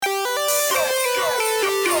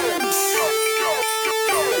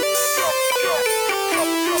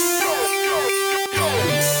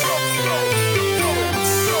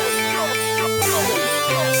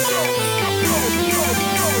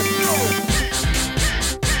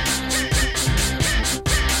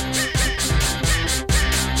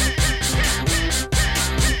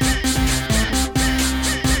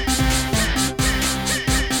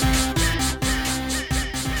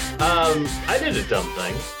did a dumb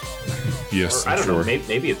thing. Yes, or, I don't know.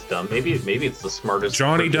 Maybe it's dumb. Maybe it's the smartest.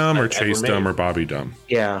 Johnny Dumb or Chase Dumb or Bobby Dumb.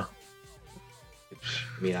 Yeah.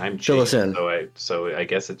 I mean, I'm Chase, so I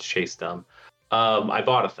guess it's Chase Dumb. I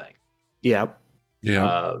bought a thing. Yeah.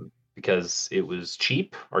 Yeah. Because it was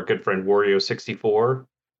cheap. Our good friend Wario64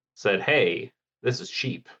 said, "Hey, this is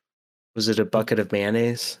cheap." Was it a bucket of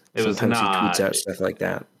mayonnaise? It was Sometimes not. he tweets out stuff like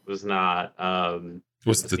that. It was not.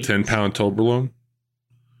 Was it the 10-pound Toblerone?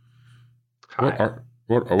 What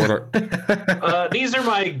are these are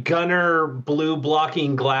my Gunner blue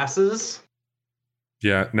blocking glasses.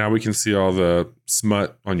 Yeah, now we can see all the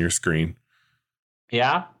smut on your screen.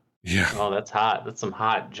 Yeah? Yeah. Oh, that's hot. That's some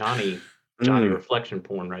hot Johnny reflection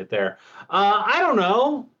porn right there. I don't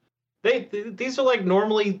know. These are like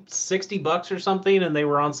normally $60 or something, and they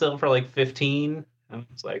were on sale for like 15. And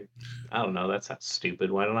it's like, I don't know. That sounds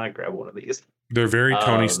stupid. Why don't I grab one of these? They're very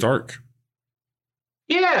Tony Stark.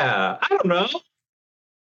 Yeah, I don't know.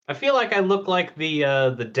 I feel like I look like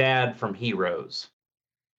the dad from Heroes,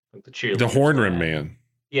 like the cheerleader. The horn rim man.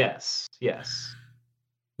 Yes.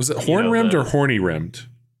 Was it horn rimmed or horny rimmed?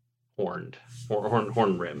 Horn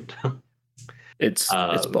rimmed. It's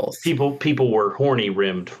both. People were horny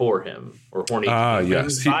rimmed for him, or horny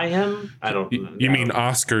rimmed by him. I don't. You mean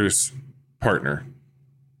Oscar's partner?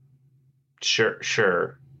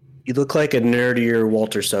 Sure. You look like a nerdier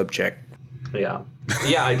Walter Sobchak. Yeah.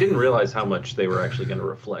 I didn't realize how much they were actually going to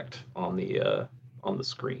reflect on the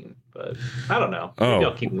screen, but I don't know. Maybe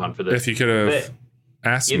I'll keep them on for this. If you could have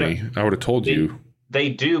asked me, I would have told you. They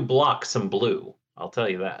do block some blue. I'll tell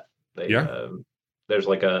you that. There's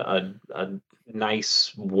like a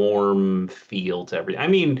nice warm feel to everything. I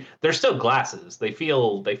mean, they're still glasses. They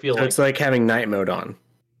feel so like it's like having night mode on.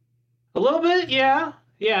 A little bit, yeah.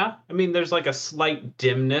 I mean, there's like a slight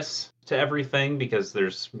dimness to everything because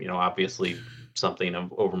there's, obviously something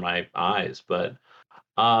over my eyes, but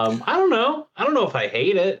I don't know. I don't know if I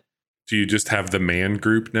hate it. Do you just have the man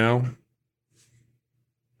group now?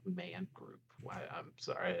 Man group? Why? I'm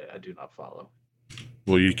sorry, I do not follow.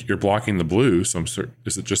 Well, you're blocking the blue, so I'm certain.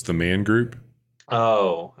 Is it just the man group?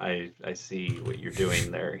 Oh, I see what you're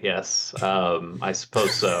doing there. Yes, I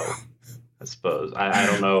suppose so. I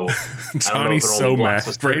don't know. Johnny's so mad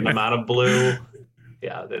a certain amount of blue.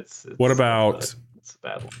 Yeah, it's what about? It's a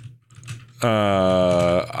bad one.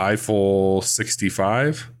 Eiffel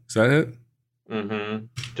 65. Is that it? Mm-hmm.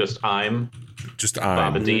 Just I'm.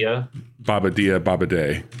 Babadia.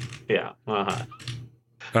 Yeah. Uh-huh.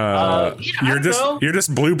 You're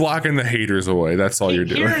just blue blocking the haters away. That's all you're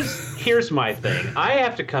doing. Here's my thing. I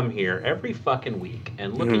have to come here every fucking week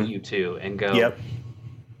and look at you two and go, yep.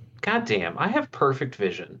 God damn, I have perfect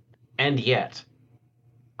vision, and yet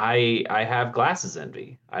I have glasses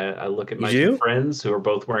envy. I look at my two friends who are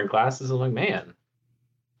both wearing glasses and I'm like, man,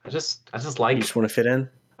 I just like. You just want to fit in.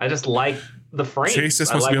 I just like the frame. Chase is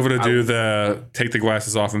supposed to be able to do take the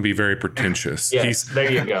glasses off and be very pretentious. Yes,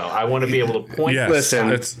 there you go. I want to be able to point. Yes,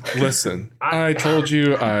 listen. I told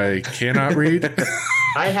you I cannot read.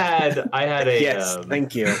 I had a yes.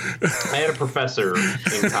 Thank you. I had a professor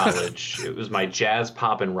in college. It was my jazz,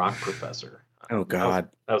 pop, and rock professor. Oh God,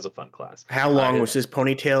 that was a fun class. How long was his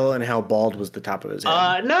ponytail, and how bald was the top of his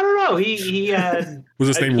head? No. He had. Was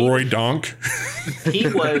his name Roy Donk? He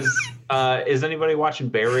was. Is anybody watching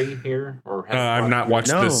Barry here? Or I've not watched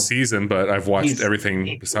this season, but I've watched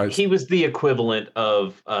everything besides. He was the equivalent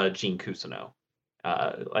of Gene Cousineau.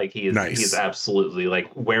 Like he is, nice. He's absolutely like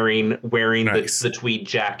wearing nice. the tweed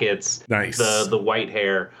jackets, nice. the white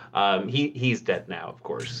hair. He's dead now, of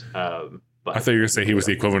course. But I thought you were gonna say he was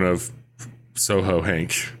the equivalent of Soho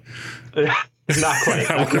Hank. Not quite.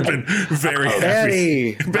 That would have been very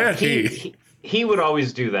happy. Betty. He would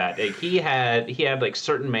always do that. Like, he had like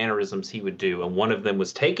certain mannerisms he would do, and one of them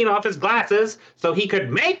was taking off his glasses so he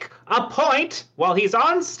could make a point while he's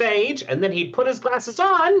on stage, and then he'd put his glasses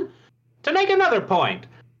on to make another point.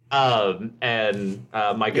 And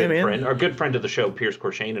my good friend, our good friend of the show, Pierce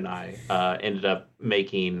Corshane, and I ended up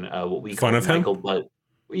making what we call Michael Budd.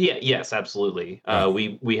 Yeah, yes, absolutely.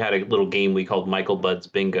 We had a little game we called Michael Budd's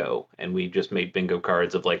Bingo, and we just made bingo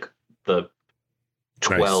cards of like the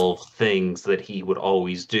 12 things that he would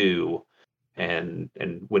always do, and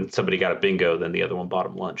when somebody got a bingo, then the other one bought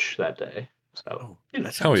him lunch that day. So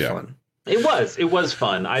that sounds fun. It was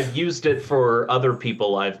fun. I've used it for other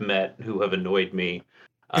people I've met who have annoyed me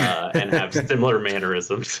and have similar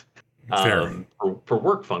mannerisms for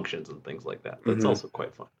work functions and things like that. That's also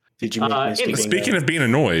quite fun. Did you make Speaking of being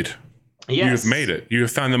annoyed, You've made it. You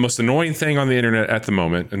have found the most annoying thing on the internet at the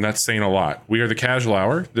moment, and that's saying a lot. We are the Casual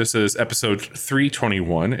Hour. This is episode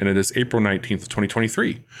 321, and it is April 19th,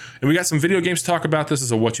 2023. And we got some video games to talk about. This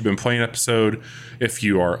is a What You've Been Playing episode. If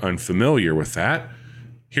you are unfamiliar with that,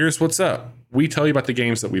 here's what's up. We tell you about the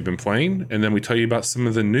games that we've been playing, and then we tell you about some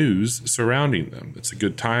of the news surrounding them. It's a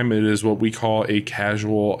good time. It is what we call a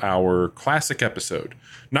Casual Hour classic episode,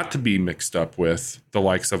 not to be mixed up with the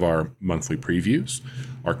likes of our monthly previews,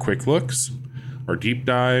 our quick looks, our deep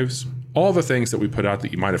dives, all the things that we put out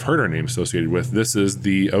that you might have heard our name associated with. This is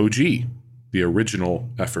the OG, the original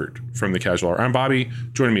effort from the Casual Hour. I'm Bobby.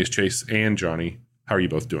 Joining me is Chase and Johnny. How are you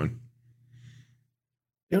both doing?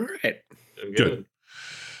 All right. Good.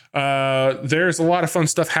 There's a lot of fun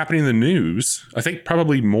stuff happening in the news. I think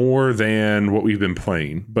probably more than what we've been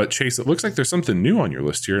playing. But Chase, it looks like there's something new on your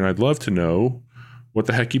list here, and I'd love to know what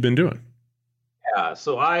the heck you've been doing. Yeah,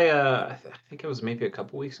 so I think it was maybe a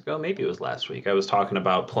couple weeks ago, maybe it was last week. I was talking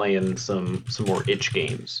about playing some more itch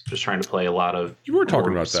games, just trying to play a lot of You were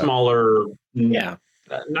talking about that. Smaller, not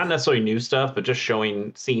necessarily new stuff, but just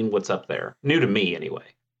seeing what's up there. New to me anyway.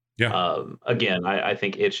 Yeah. Again, I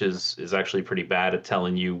think itch is actually pretty bad at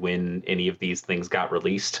telling you when any of these things got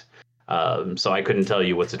released. So I couldn't tell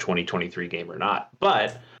you what's a 2023 game or not.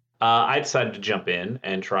 But I decided to jump in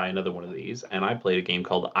and try another one of these, and I played a game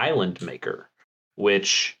called Island Maker,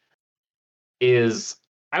 which is,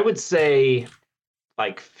 I would say,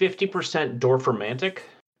 like 50% Dorfromantic.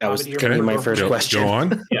 That was kind of my first question. Go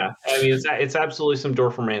on. Yeah, I mean, it's absolutely some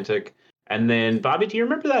Dorfromantic. And then, Bobby, do you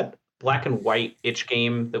remember that black and white itch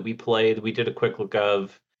game that we played? We did a quick look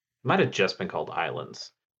of. It might have just been called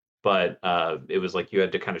Islands, but it was like you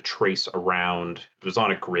had to kind of trace around. It was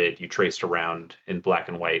on a grid. You traced around in black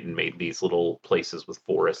and white and made these little places with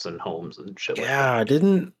forests and homes and shit like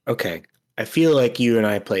that. Okay. I feel like you and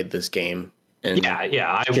I played this game. And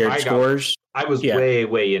I shared scores. I was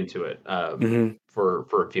way into it for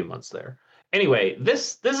a few months there. Anyway,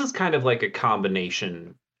 this is kind of like a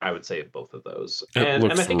combination, I would say, of both of those. It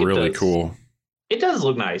looks really cool. It does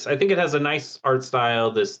look nice. I think it has a nice art style,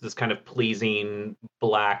 this kind of pleasing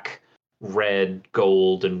black, red,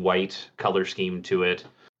 gold, and white color scheme to it.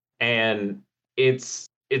 And it's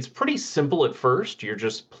pretty simple at first. You're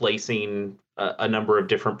just placing a number of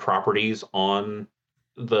different properties on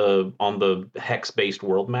the hex-based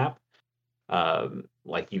world map.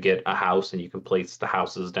 Like you get a house and you can place the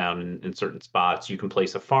houses down in certain spots. You can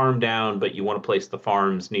place a farm down, but you want to place the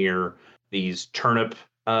farms near these turnip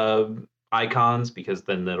icons, because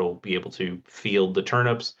then that'll be able to field the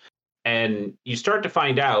turnips. And you start to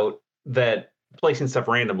find out that placing stuff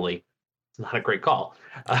randomly is not a great call.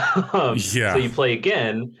 So you play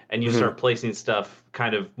again and you start placing stuff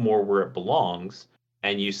kind of more where it belongs.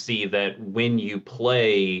 And you see that when you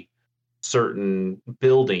play certain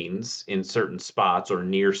buildings in certain spots or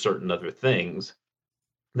near certain other things,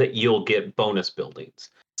 that you'll get bonus buildings.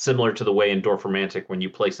 Similar to the way in Dorfromantic, when you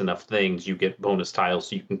place enough things, you get bonus tiles,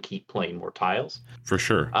 so you can keep playing more tiles. For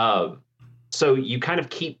sure. So you kind of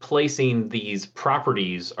keep placing these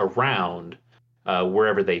properties around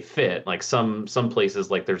wherever they fit. Like some places,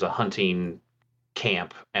 like there's a hunting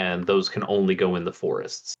camp, and those can only go in the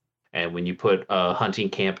forests. And when you put a hunting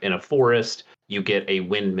camp in a forest, you get a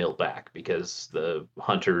windmill back because the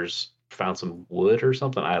hunters found some wood or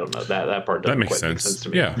something. I don't know. That part doesn't quite make sense to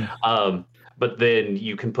me. Yeah. But then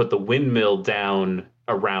you can put the windmill down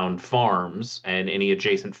around farms, and any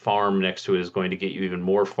adjacent farm next to it is going to get you even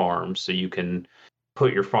more farms. So you can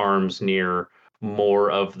put your farms near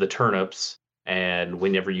more of the turnips. And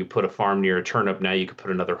whenever you put a farm near a turnip, now you can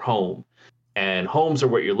put another home. And homes are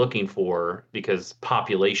what you're looking for, because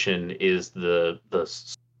population is the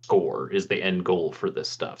score, is the end goal for this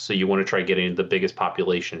stuff. So you want to try getting the biggest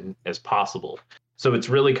population as possible. So it's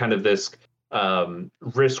really kind of this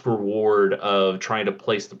risk reward of trying to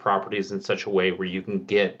place the properties in such a way where you can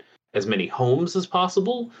get as many homes as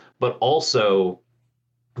possible, but also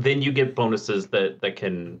then you get bonuses that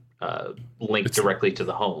can link directly to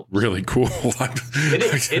the home. Really cool. It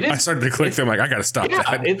is. I started to click them, like, I got to stop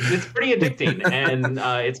that. It's pretty addicting. And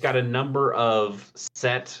it's got a number of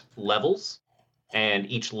set levels, and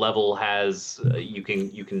each level has you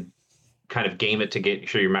can kind of game it to get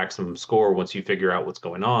sure your maximum score once you figure out what's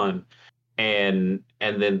going on. And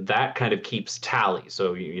then that kind of keeps tally.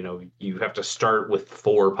 So you have to start with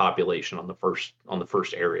 4 population on the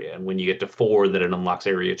first area, and when you get to 4, then it unlocks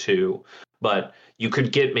area 2. But you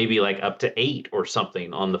could get maybe like up to 8 or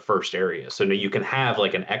something on the first area. So now you can have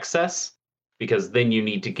like an excess, because then you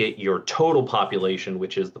need to get your total population,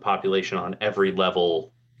 which is the population on every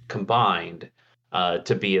level combined,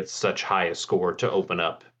 to be at such high a score to open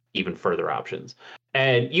up even further options.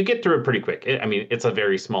 And you get through it pretty quick. I mean, it's a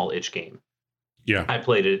very small itch game. Yeah. I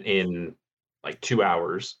played it in like 2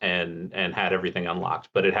 hours and had everything unlocked.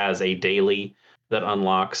 But it has a daily that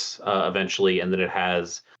unlocks eventually, and then it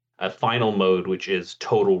has a final mode which is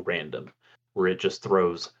total random, where it just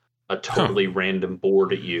throws a totally random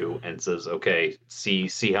board at you and says, "Okay, see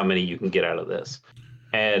how many you can get out of this."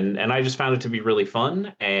 And I just found it to be really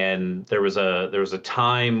fun. And there was a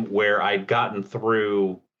time where I'd gotten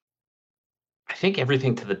through, I think,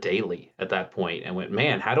 everything to the daily at that point, and went,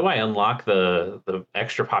 man, how do I unlock the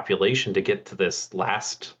extra population to get to this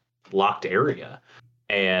last locked area?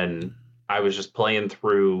 And I was just playing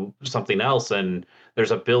through something else, and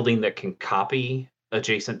there's a building that can copy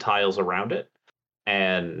adjacent tiles around it.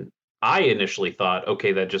 And I initially thought,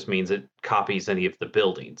 okay, that just means it copies any of the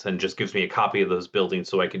buildings and just gives me a copy of those buildings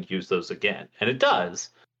so I could use those again. And it does,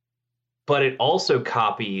 but it also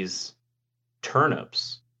copies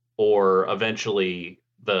turnips, or eventually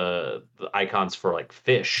the icons for like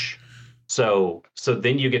fish. So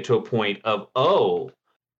then you get to a point of, oh,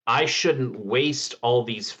 I shouldn't waste all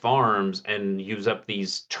these farms and use up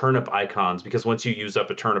these turnip icons, because once you use up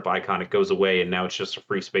a turnip icon, it goes away and now it's just a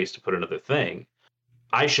free space to put another thing.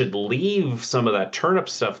 I should leave some of that turnip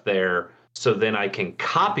stuff there, so then I can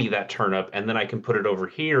copy that turnip and then I can put it over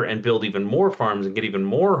here and build even more farms and get even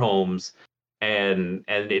more homes. And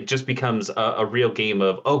it just becomes a real game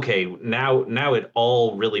of, okay, now it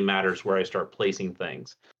all really matters where I start placing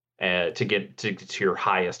things to get to your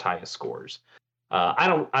highest scores. I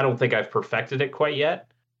don't think I've perfected it quite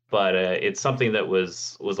yet, but it's something that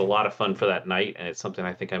was a lot of fun for that night, and it's something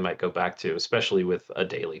I think I might go back to, especially with a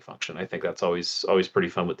daily function. I think that's always pretty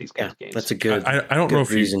fun with these kinds of games. That's a good. I don't good know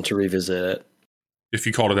if reason to revisit it. If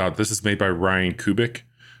you called it out, this is made by Ryan Kubik,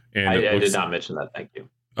 and I did not mention that. Thank you.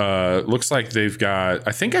 Looks like they've got,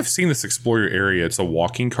 I think I've seen this Explore Your Area. It's a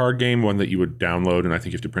walking card game, one that you would download, and I think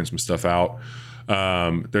you have to print some stuff out.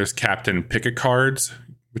 There's Captain Pick-a-Cards,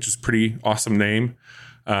 which is a pretty awesome name.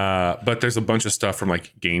 But there's a bunch of stuff from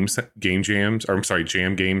like game jams, or I'm sorry,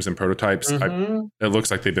 jam games and prototypes. Mm-hmm. It looks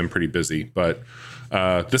like they've been pretty busy, but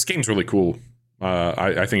this game's really cool.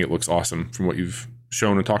 I think it looks awesome from what you've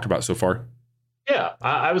shown and talked about so far. Yeah,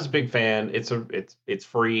 I was a big fan. It's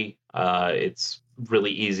free. It's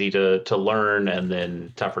really easy to learn and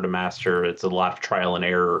then tougher to master. It's a lot of trial and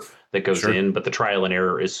error that goes in, but the trial and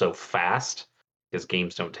error is so fast, because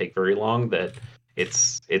games don't take very long, that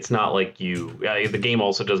it's not like the game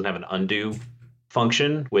also doesn't have an undo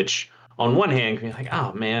function, which on one hand can be like,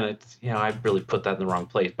 oh man, it's, I really put that in the wrong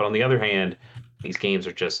place. But on the other hand, these games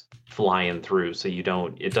are just flying through, so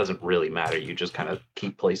it doesn't really matter. You just kind of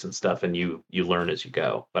keep placing stuff and you learn as you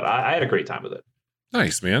go. But I had a great time with it.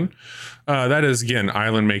 Nice, man. That is, again,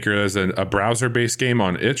 Island Maker as a browser-based game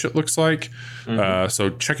on itch, it looks like. Mm-hmm. So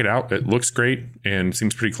check it out. It looks great and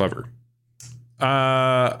seems pretty clever.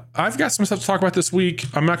 I've got some stuff to talk about this week.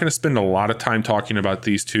 I'm not going to spend a lot of time talking about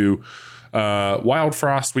these two. Wild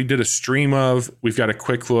Frost, we did a stream of. We've got a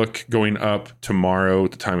quick look going up tomorrow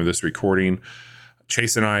at the time of this recording.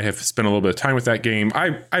 Chase and I have spent a little bit of time with that game.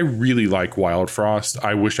 I really like Wild Frost.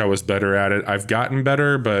 I wish I was better at it. I've gotten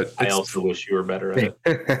better, but I also wish you were better at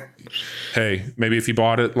it. Hey, maybe if you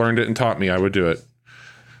bought it, learned it, and taught me, I would do it.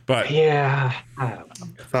 But yeah, I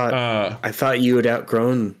don't know. I thought you had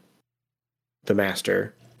outgrown the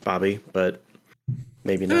master, Bobby, but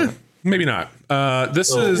maybe not. Maybe not.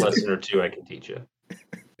 This a is a lesson or two I can teach you.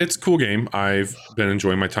 It's a cool game. I've been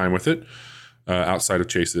enjoying my time with it, outside of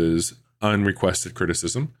Chase's unrequested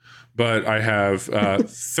criticism. But I have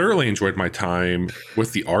thoroughly enjoyed my time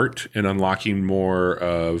with the art and unlocking more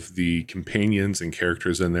of the companions and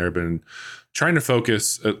characters in there. I've been trying to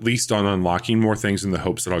focus at least on unlocking more things in the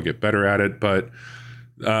hopes that I'll get better at it. But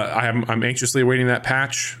I'm anxiously awaiting that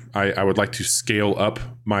patch. I would like to scale up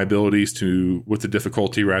my abilities with the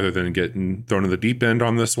difficulty rather than getting thrown in the deep end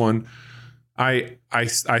on this one. I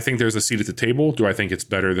think there's a seat at the table. Do I think it's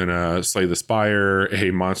better than a Slay the Spire,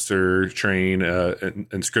 a Monster Train,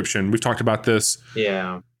 Inscription? We've talked about this.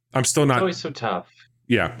 Yeah, I'm still not. It's always so tough.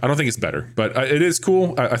 Yeah, I don't think it's better, but it is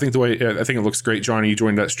cool. I think it looks great. Johnny, you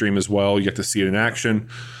joined that stream as well. You get to see it in action.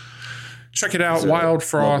 Check it out. Wild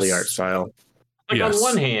Frost. Lovely art style. Like, yes.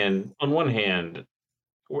 on one hand,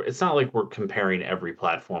 it's not like we're comparing every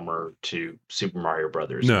platformer to Super Mario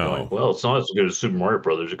Brothers. No. Going, well, it's not as good as Super Mario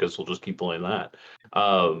Brothers, because we'll just keep playing that.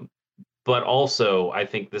 But also, I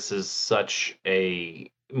think this is such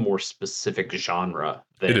a more specific genre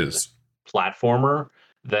than It is. platformer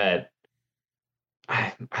that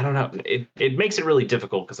I don't know. It makes it really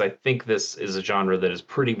difficult, because I think this is a genre that is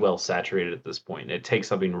pretty well saturated at this point. It takes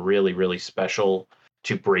something really, really special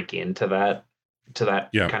to break into that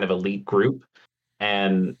Yeah. kind of elite group.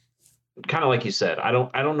 And kind of like you said, I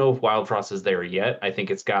don't know if Wild Frost is there yet. I think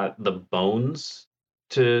it's got the bones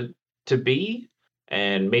to be,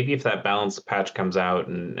 and maybe if that balance patch comes out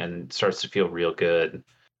and starts to feel real good,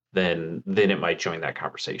 then it might join that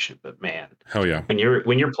conversation. But man, Hell yeah. when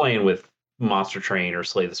you're playing with Monster Train or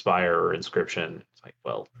Slay the Spire or Inscription, it's like,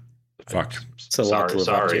 well, Fuck. It's a lot to live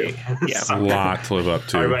up to. Yeah. A lot to live up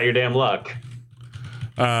Sorry to. about your damn luck.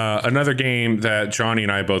 Another game that Johnny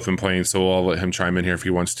and I both been playing, so I'll let him chime in here if he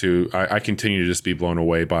wants to. I continue to just be blown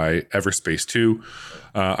away by Everspace 2.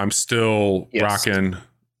 I'm still rocking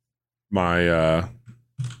my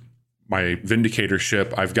my Vindicator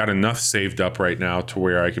ship. I've got enough saved up right now to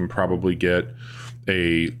where I can probably get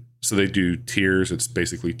so they do tiers. It's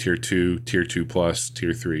basically tier 2, tier 2 plus,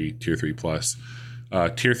 tier 3, tier 3 plus.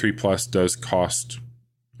 Tier 3 plus does cost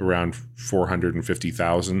around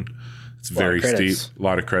 450,000. It's very steep, a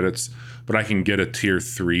lot of credits, but I can get a tier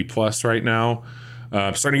 3 plus right now.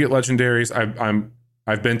 I'm starting to get legendaries.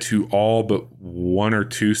 I've been to all but 1 or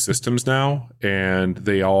 2 systems now, and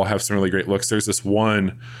they all have some really great looks. There's this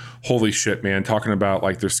one, holy shit, man, talking about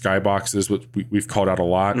like their skyboxes, which we've called out a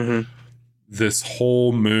lot. Mm-hmm. This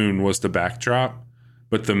whole moon was the backdrop,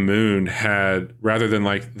 but the moon had, rather than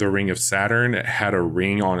like the ring of Saturn, it had a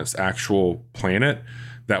ring on its actual planet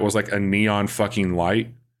that was like a neon fucking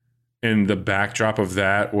light. And the backdrop of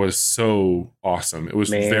that was so awesome. It was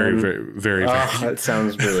very, very. That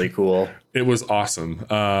sounds really cool. It was awesome.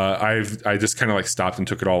 I just kind of like stopped and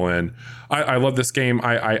took it all in. I love this game.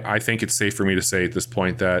 I think it's safe for me to say at this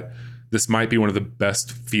point that this might be one of the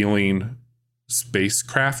best feeling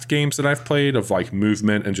spacecraft games that I've played, of like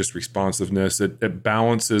movement and just responsiveness. It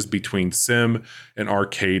balances between sim and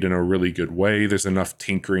arcade in a really good way. There's enough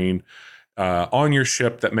tinkering on your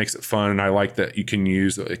ship that makes it fun, and I like that you can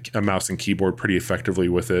use a mouse and keyboard pretty effectively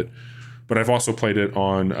with it. But I've also played it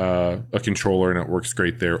on a controller, and it works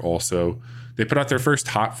great there also. They put out their first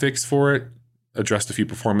hotfix for it, addressed a few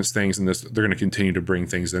performance things, and they're going to continue to bring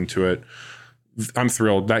things into it. I'm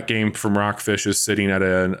thrilled. That game from Rockfish is sitting at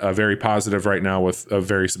a very positive right now with a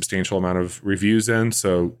very substantial amount of reviews in,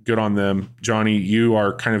 so good on them. Johnny, you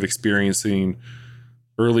are kind of experiencing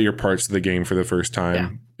earlier parts of the game for the first time. Yeah.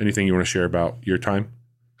 Anything you want to share about your time?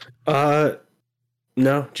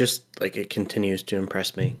 No, just like it continues to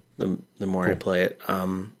impress me the more I play it.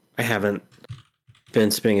 I haven't been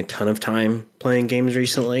spending a ton of time playing games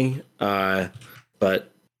recently, but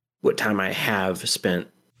what time I have spent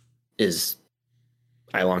is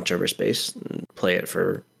I launch Everspace and play it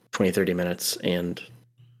for 20-30 minutes, and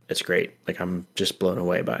it's great. Like, I'm just blown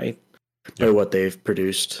away by what they've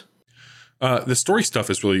produced. The story stuff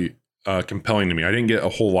is really compelling to me. I didn't get a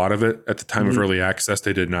whole lot of it at the time of early access.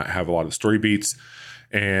 They did not have a lot of story beats,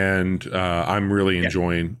 and I'm really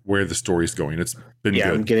enjoying where the story's going. It's been good.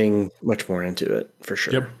 I'm getting much more into it for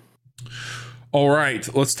sure. Yep. All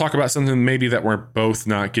right, let's talk about something maybe that we're both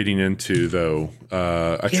not getting into, though.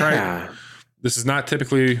 Tried. This is not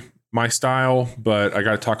typically my style, but I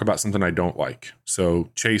got to talk about something I don't like.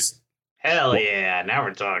 So, Chase. Hell yeah, now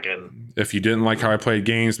we're talking. If you didn't like how I played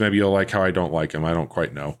games, maybe you'll like how I don't like them. I don't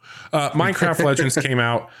quite know. Minecraft Legends came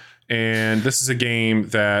out, and this is a game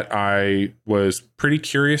that I was pretty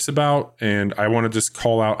curious about, and I want to just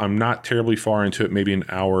call out, I'm not terribly far into it, maybe an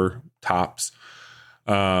hour tops.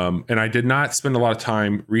 And I did not spend a lot of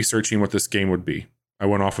time researching what this game would be. I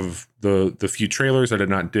went off of the few trailers. I did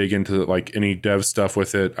not dig into like any dev stuff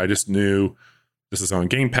with it. I just knew this is on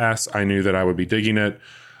Game Pass. I knew that I would be digging it.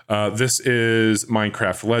 This is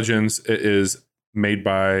Minecraft Legends. It is made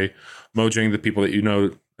by Mojang, the people that you know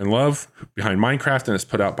and love behind Minecraft, and it's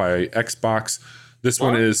put out by Xbox. This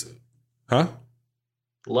one is,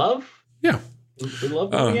 Love? Yeah. We love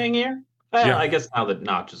Mojang here? I guess now that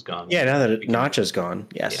Notch is gone. Yeah, now that Notch is gone,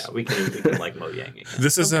 yes. Yeah, we can like Mojang again.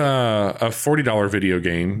 This is a $40 video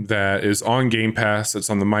game that is on Game Pass. It's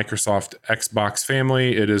on the Microsoft Xbox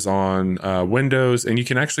family. It is on Windows, and you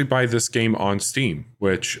can actually buy this game on Steam,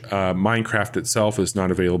 which Minecraft itself is not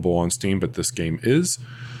available on Steam, but this game is.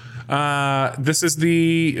 This is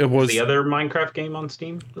the other Minecraft game on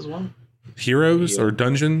Steam as well? Heroes or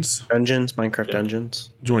Dungeons? Minecraft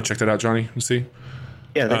Dungeons. Do you want to check that out, Johnny, and see?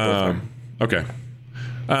 Yeah, they both are. Okay.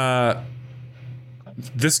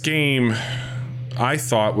 This game I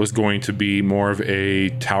thought was going to be more of a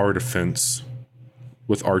tower defense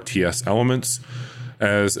with RTS elements.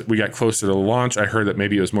 As we got closer to the launch, I heard that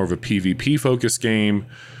maybe it was more of a PvP focused game,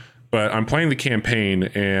 but I'm playing the campaign,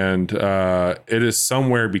 and it is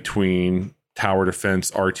somewhere between tower defense,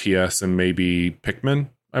 RTS, and maybe Pikmin,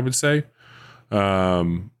 I would say.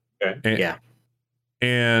 Okay.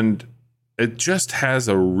 And it just has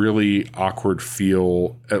a really awkward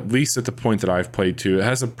feel, at least at the point that I've played to. It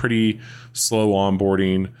has a pretty slow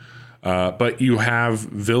onboarding, but you have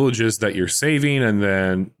villages that you're saving and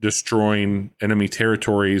then destroying enemy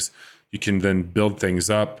territories. You can then build things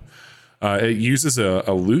up. It uses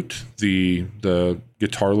a lute, the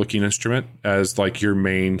guitar looking instrument, as like your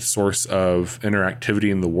main source of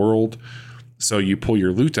interactivity in the world. So you pull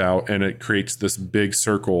your lute out and it creates this big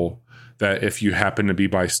circle that if you happen to be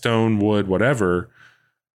by stone, wood, whatever,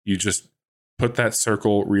 you just put that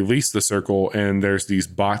circle, release the circle, and there's these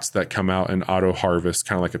bots that come out and auto harvest,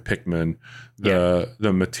 kind of like a Pikmin,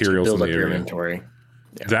 the materials in the area. Inventory.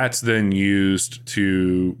 Yeah. That's then used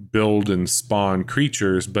to build and spawn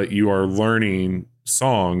creatures, but you are learning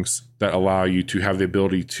songs that allow you to have the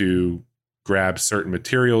ability to grab certain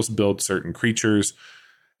materials, build certain creatures.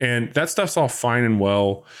 And that stuff's all fine and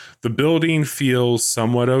well. The building feels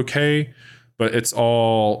somewhat okay, but it's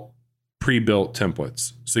all pre-built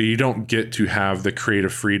templates. So you don't get to have the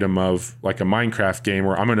creative freedom of like a Minecraft game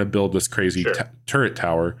where I'm going to build this crazy turret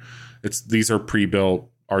tower. These are pre-built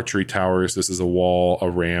archery towers. This is a wall, a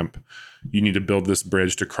ramp. You need to build this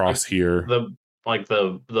bridge to cross here. The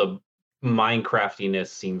Minecraftiness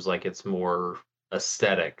seems like it's more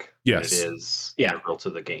aesthetic than it is integral to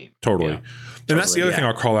the game. Totally. And that's the other thing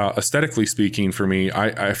I'll call out. Aesthetically speaking, for me,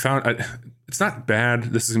 I found it's not bad.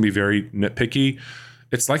 This is gonna be very nitpicky.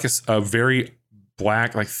 It's like a very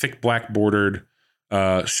black, like thick black bordered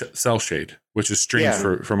cell shade, which is strange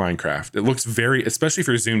for Minecraft. It looks very, especially if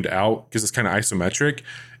you're zoomed out, because it's kind of isometric.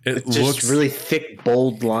 It looks really thick,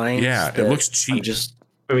 bold lines. Yeah, it looks cheap.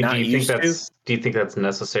 Do you think that's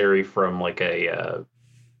necessary from like a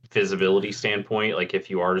visibility standpoint? Like if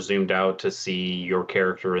you are zoomed out to see your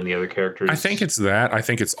character and the other characters? I think it's that. I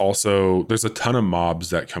think it's also there's a ton of mobs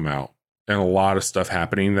that come out and a lot of stuff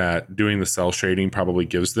happening that doing the cell shading probably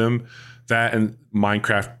gives them that. And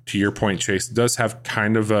Minecraft, to your point, Chase, does have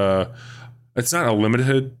kind of it's not a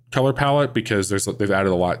limited color palette because they've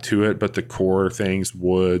added a lot to it, but the core things,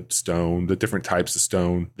 wood, stone, the different types of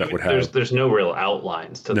stone that would have. There's no real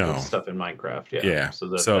outlines to the stuff in Minecraft. Yeah. So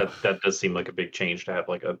that does seem like a big change to have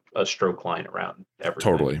like a stroke line around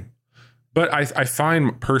everything. Totally. But I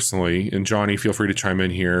find personally, and Johnny, feel free to chime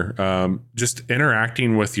in here, just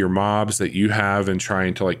interacting with your mobs that you have and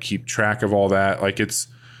trying to like keep track of all that. Like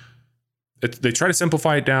they try to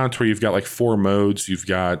simplify it down to where you've got like 4 modes. You've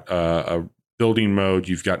got a building mode,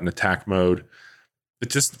 you've got an attack mode.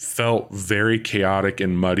 It just felt very chaotic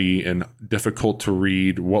and muddy and difficult to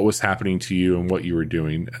read what was happening to you and what you were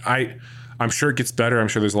doing. I'm sure it gets better. I'm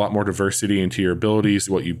sure there's a lot more diversity into your abilities,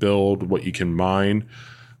 what you build, what you can mine.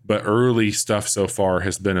 But early stuff so far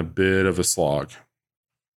has been a bit of a slog.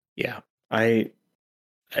 Yeah. I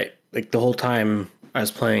like the whole time I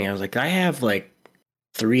was playing, I was like, I have like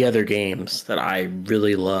 3 other games that I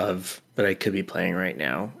really love that I could be playing right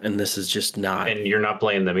now, and this is just not. And you're not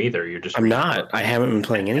playing them either. You're just. I'm not. I haven't been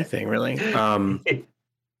playing anything really. So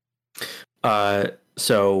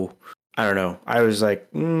I don't know. I was like,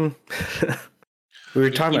 we were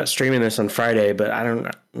talking about streaming this on Friday, but I don't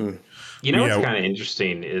know. You know what's kind of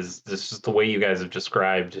interesting is this is the way you guys have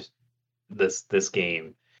described this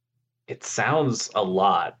game. It sounds a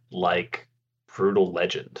lot like Brutal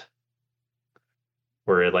Legend.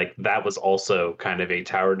 Where like that was also kind of a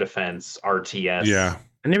tower defense RTS. Yeah,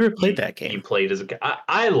 I never played that game. You played as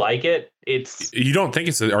I like it. You don't think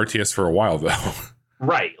it's an RTS for a while though,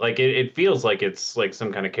 right? Like it feels like it's like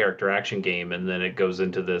some kind of character action game, and then it goes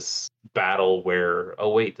into this battle where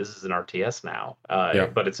this is an RTS now.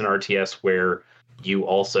 But it's an RTS where you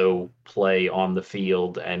also play on the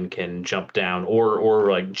field and can jump down or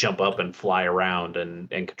like jump up and fly around and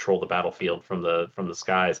control the battlefield from the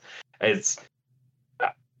skies.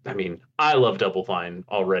 I love Double Fine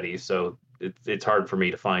already, so it's hard for me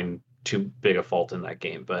to find too big a fault in that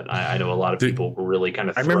game. But I know a lot of people were really kind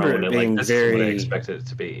of thrown and like, this is what I expected it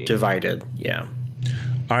to be. Divided, yeah.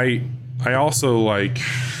 I also like.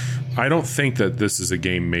 I don't think that this is a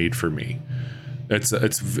game made for me.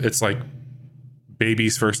 It's like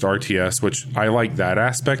baby's first RTS, which I like that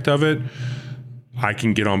aspect of it. I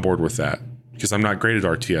can get on board with that because I'm not great at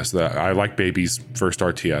RTS. That I like baby's first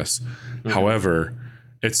RTS. Mm-hmm. However,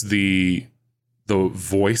 it's the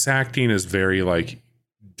voice acting is very like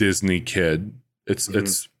Disney kid. It's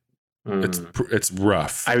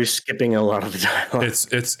rough. I was skipping a lot of the dialogue.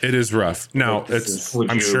 It is rough. Now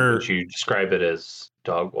would you describe it as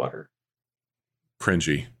dog water?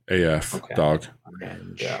 Cringy AF dog. Okay.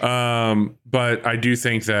 Yeah. But I do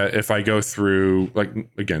think that if I go through, like,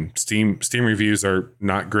 again, Steam reviews are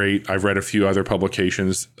not great. I've read a few other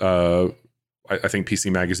publications. I think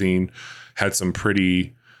PC Magazine had some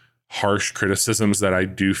pretty harsh criticisms that I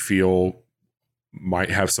do feel might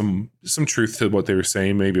have some truth to what they were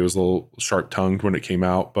saying. Maybe it was a little sharp tongued when it came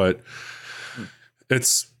out, but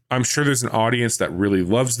I'm sure there's an audience that really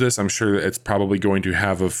loves this. I'm sure it's probably going to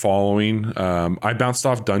have a following. I bounced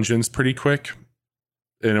off Dungeons pretty quick,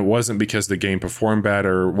 and it wasn't because the game performed bad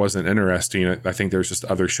or wasn't interesting. I think there's just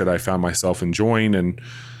other shit I found myself enjoying, and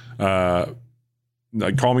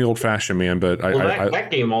like, call me old fashioned, man, but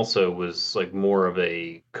that game also was like more of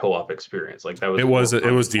a co-op experience. Like that was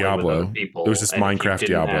it was Diablo. It was just Minecraft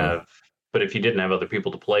Diablo. But if you didn't have other people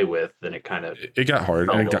to play with, then it kind of got hard.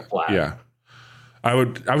 Yeah. I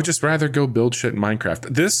would just rather go build shit in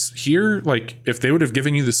Minecraft. This here, like, if they would have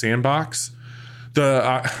given you the sandbox,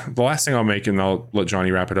 the last thing I'll make, and I'll let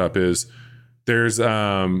Johnny wrap it up, is there's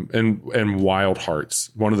in Wild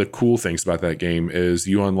Hearts, one of the cool things about that game is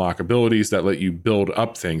you unlock abilities that let you build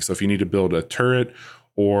up things. So if you need to build a turret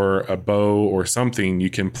or a bow or something,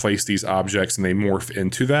 you can place these objects and they morph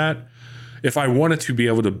into that. If I wanted to be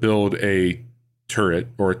able to build a turret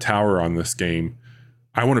or a tower on this game,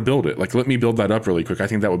 I want to build it. Like, let me build that up really quick. I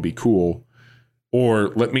think that would be cool. Or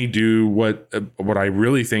let me do what I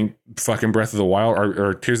really think fucking Breath of the Wild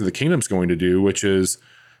or Tears of the Kingdom is going to do, which is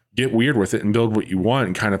get weird with it and build what you want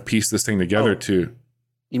and kind of piece this thing together too.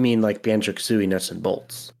 You mean like Banjo-Kazooie Nuts and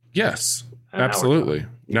Bolts? Yes, absolutely.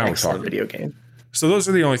 Now we're talking. Video game. So those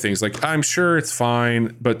are the only things. Like, I'm sure it's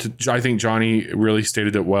fine, but I think Johnny really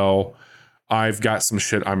stated it well. I've got some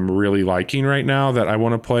shit I'm really liking right now that I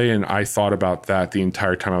want to play, and I thought about that the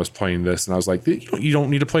entire time I was playing this, and I was like, you don't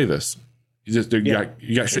need to play this. You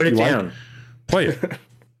got shit you like. Play it.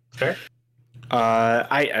 Fair.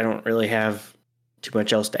 I don't really have too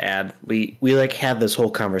much else to add. We like had this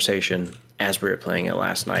whole conversation as we were playing it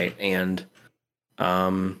last night, and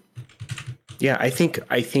yeah, I think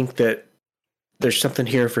that there's something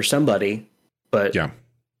here for somebody, but yeah,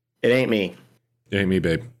 it ain't me. It ain't me,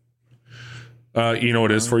 babe. You know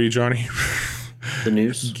what it is for you, Johnny? The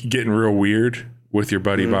news? Getting real weird with your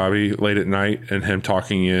buddy Bobby late at night and him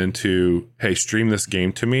talking into, hey, stream this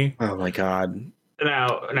game to me. Oh my God.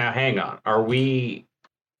 Now hang on. Are we...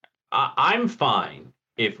 I'm fine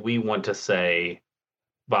if we want to say,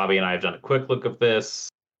 Bobby and I have done a quick look of this.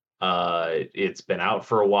 It's been out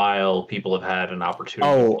for a while. People have had an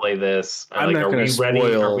opportunity to play this. I'm not going to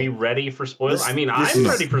spoil. Are we ready for spoilers? I'm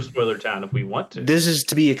ready for Spoiler Town if we want to. This is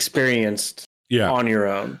to be experienced on your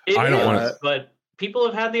own. I don't want to, but people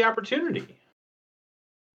have had the opportunity.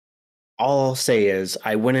 All I'll say is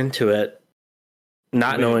I went into it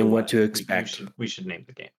not knowing what to expect. We should name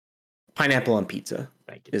the game. Pineapple on Pizza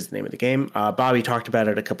is the name of the game. Bobby talked about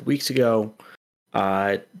it a couple weeks ago.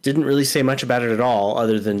 Didn't really say much about it at all,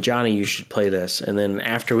 other than, Johnny, you should play this. And then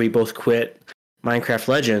after we both quit Minecraft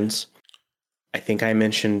Legends, I think I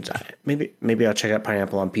mentioned maybe I'll check out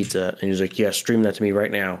Pineapple on Pizza, and he was like, "Yeah, stream that to me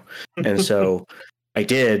right now." And so I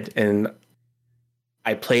did, and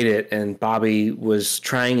I played it, and Bobby was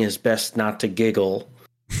trying his best not to giggle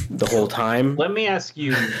the whole time. Let me ask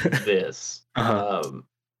you this: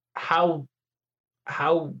 how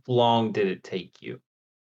long did it take you?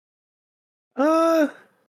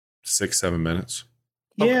 6-7 minutes.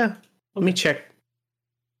 Yeah. Okay. Let me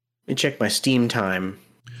check my Steam time.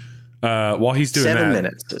 While he's doing 7 that,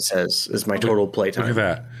 minutes, it says, is my total play time. Look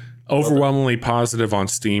at that. Overwhelmingly positive on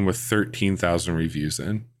Steam with 13,000 reviews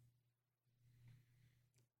in.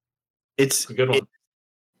 It's a good one.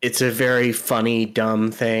 It's a very funny,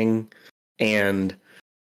 dumb thing. And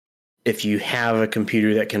if you have a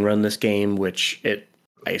computer that can run this game, which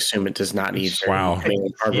I assume it does not need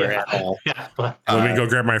hardware at all. Let me go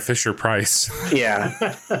grab my Fisher Price.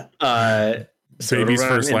 Yeah. So baby's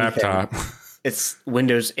first laptop. It's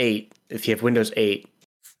Windows 8. If you have Windows 8,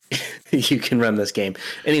 you can run this game.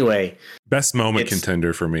 Anyway. Best moment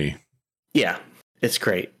contender for me. Yeah. It's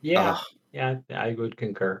great. Yeah. Yeah, I would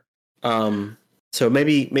concur. So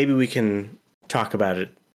maybe we can talk about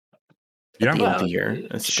it at the end of the year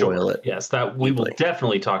and spoil it. Yes, that we will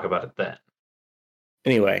definitely talk about it then.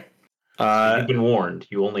 Anyway, you've been warned.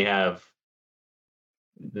 You only have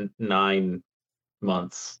 9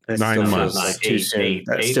 months. 9 months. Too soon.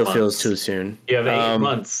 That still feels too soon. You have 8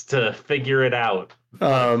 months to figure it out,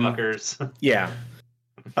 fuckers. Yeah.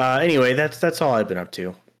 Anyway, that's all I've been up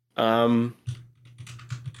to.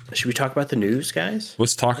 Should we talk about the news, guys?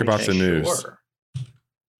 Let's talk about the news.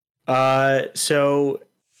 So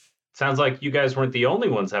sounds like you guys weren't the only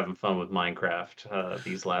ones having fun with Minecraft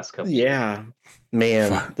these last couple. Yeah,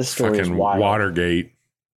 man, this story is wild. Watergate.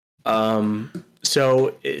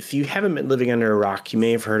 So if you haven't been living under a rock, you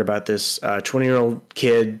may have heard about this 20-year-old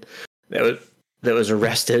kid that was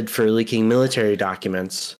arrested for leaking military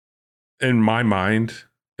documents. In my mind,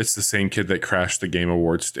 It's the same kid that crashed the Game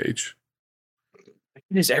Awards stage.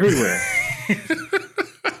 It is everywhere.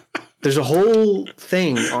 There's a whole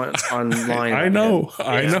thing online. I know.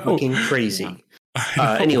 I know. Fucking crazy.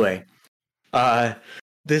 Anyway,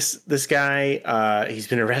 this guy, he's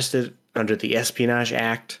been arrested under the Espionage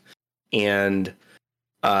Act, and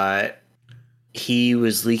he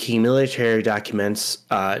was leaking military documents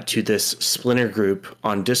to this splinter group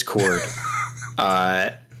on Discord.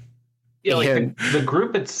 Yeah, like the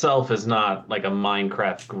group itself is not like a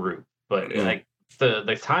Minecraft group, but like the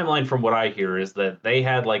timeline from what I hear is that they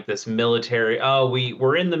had like this military. Oh,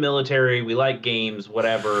 we're in the military. We like games.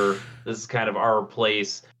 Whatever. This is kind of our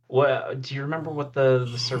place. What do you remember what the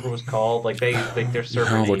server was called? Like their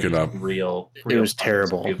server. I'll look it up. Real it was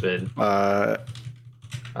terrible. Stupid.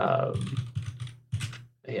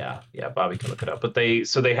 Yeah, Bobby can look it up. But they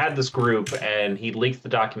had this group, and he leaked the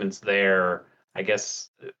documents there. I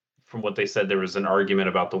guess from what they said, there was an argument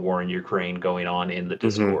about the war in Ukraine going on in the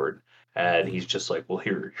Discord, and he's just like, "Well,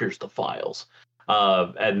 here's the files."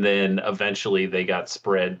 And then eventually they got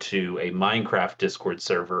spread to a Minecraft Discord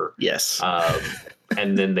server. Yes.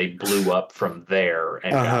 And then they blew up from there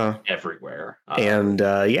and got everywhere.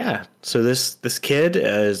 So this kid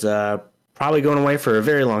is probably going away for a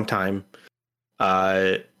very long time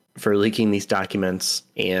for leaking these documents.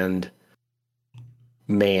 And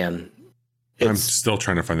man, I'm still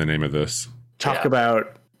trying to find the name of this. Talk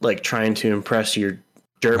about like trying to impress your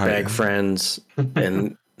dirtbag friends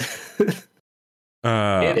and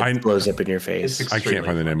it blows up in your face. I can't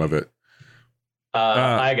find the name of it.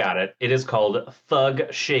 I got it. It is called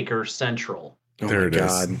Thug Shaker Central. There it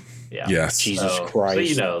is. Yeah. Yes. Jesus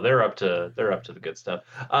Christ. So they're up to the good stuff.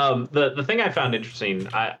 The thing I found interesting,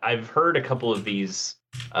 I've heard a couple of these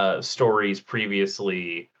stories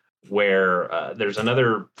previously where there's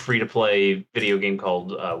another free to play video game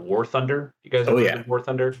called War Thunder. You guys ever heard of War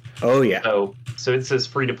Thunder? Oh yeah. So it's this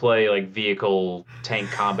free to play like vehicle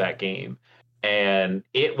tank combat game, and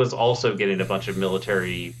it was also getting a bunch of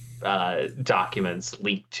military documents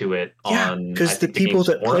leaked to it. Because the people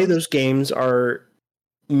that play those games are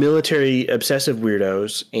military obsessive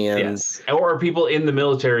weirdos, and or people in the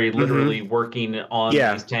military literally working on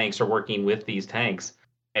these tanks or working with these tanks,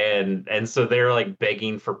 and so they're like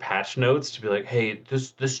begging for patch notes to be like, hey,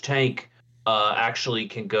 this tank actually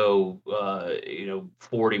can go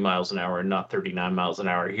 40 miles an hour and not 39 miles an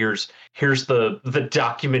hour. Here's the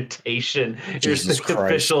documentation. Here's the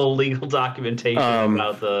official legal documentation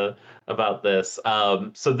about this.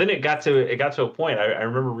 So then it got to a point. I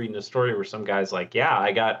remember reading a story where some guy's like,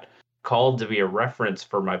 I got called to be a reference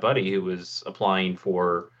for my buddy who was applying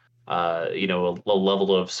for a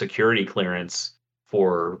level of security clearance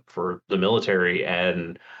for the military,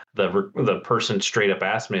 and the person straight up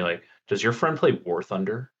asked me like, does your friend play War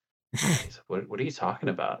Thunder? He's like, what are you talking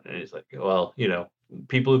about? And he's like, well,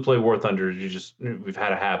 people who play War Thunder, we've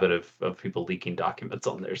had a habit of people leaking documents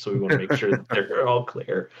on there, so we want to make sure that they're all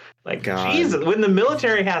clear. Like, Jesus, when the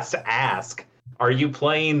military has to ask, are you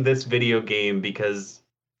playing this video game because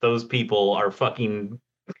those people are fucking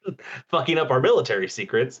up our military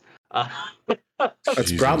secrets?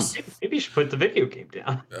 That's a problem. Maybe you should put the video game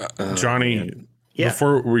down. Johnny,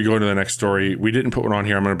 before we go to the next story, we didn't put one on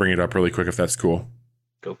here. I'm going to bring it up really quick if that's cool.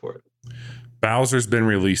 Go for it. Bowser's been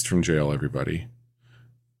released from jail, everybody.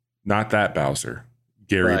 Not that Bowser.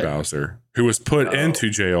 Gary Bowser, who was put into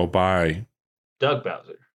jail by Doug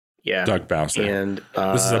Bowser. Yeah. Doug Bowser. And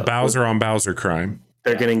this is a Bowser on Bowser crime.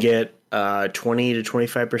 They're going to get 20 to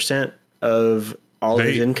 25% of all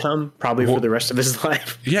his income, probably for the rest of his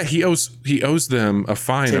life. Yeah, he owes them a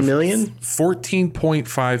fine 10 of million?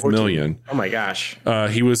 14.5 million. Oh my gosh.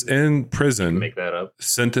 He was in prison, make that up,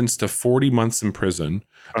 sentenced to 40 months in prison.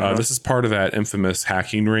 This is part of that infamous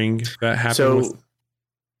hacking ring that happened. So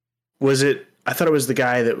was it, I thought it was the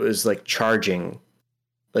guy that was like charging,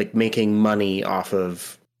 like making money off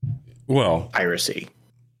of piracy.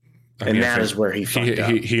 And that is where he fucked up.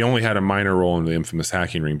 He only had a minor role in the infamous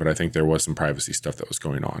hacking ring, but I think there was some privacy stuff that was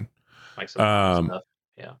going on. Like some stuff.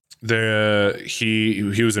 Yeah.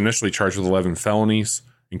 He was initially charged with 11 felonies,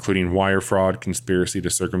 including wire fraud, conspiracy to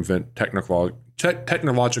circumvent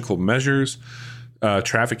technological measures,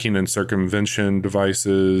 trafficking and circumvention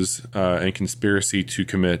devices, and conspiracy to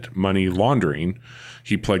commit money laundering.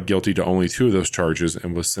 He pled guilty to only 2 of those charges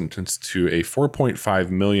and was sentenced to a $4.5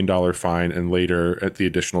 million fine, and later at the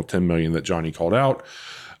additional $10 million that Johnny called out.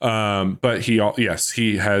 But he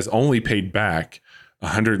has only paid back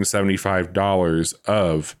 $175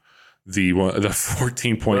 of the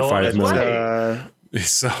 $14.5 million.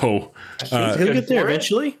 So he'll get there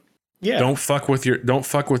eventually. Yeah. Don't fuck with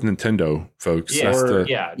Nintendo, folks.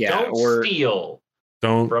 Yeah. Don't steal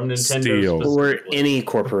Don't from Nintendo steal. Or any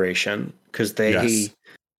corporation, because they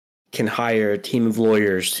can hire a team of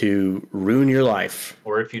lawyers to ruin your life.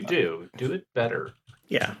 Or if you do it better.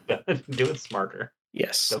 Yeah. Do it smarter.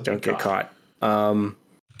 Yes. Don't get caught. So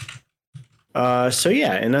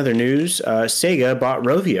yeah, in other news, Sega bought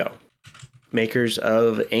Rovio, makers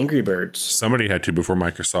of Angry Birds. Somebody had to before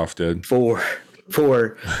Microsoft did. For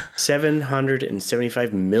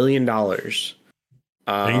 $775 million.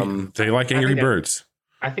 They like Angry Birds.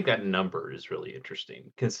 I think that number is really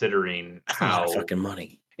interesting, considering That's how a lot of fucking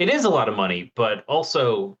money. It is a lot of money, but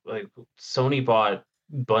also like Sony bought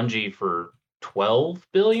Bungie for 12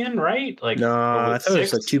 billion, right? Like no, I thought it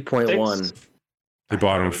was like 2.1. They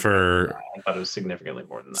bought them for. I thought it was significantly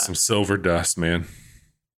more than that. Some silver dust, man.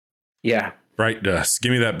 Yeah, bright dust.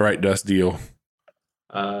 Give me that bright dust deal.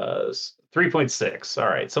 3.6. All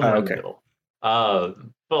right, somewhere in the middle. But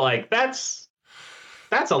like that's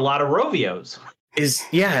a lot of Rovios. Is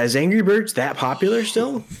Angry Birds that popular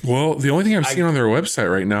still? Well, the only thing I'm seeing on their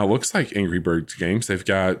website right now looks like Angry Birds games. They've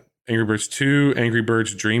got Angry Birds 2, Angry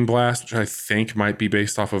Birds Dream Blast, which I think might be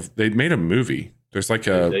based off of. They made a movie. There's like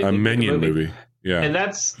a Minion movie. Yeah, and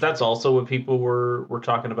that's also what people were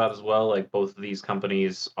talking about as well. Like both of these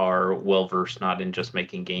companies are well versed not in just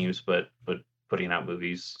making games, but putting out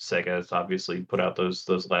movies. Sega has obviously put out those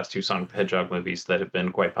last two Sonic the Hedgehog movies that have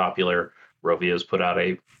been quite popular. Rovio's put out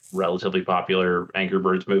a relatively popular Angry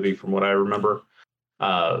Birds movie, from what I remember.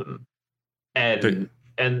 And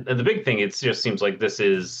the big thing, it just seems like this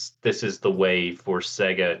is the way for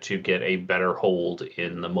Sega to get a better hold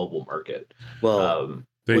in the mobile market. Well,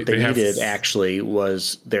 what they needed actually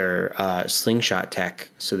was their slingshot tech,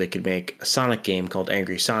 so they could make a Sonic game called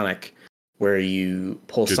Angry Sonic, where you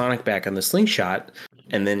pull Sonic back on the slingshot,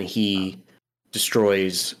 and then he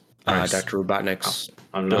destroys Dr. Robotnik's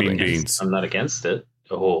beans. I'm not against it.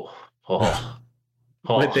 Oh.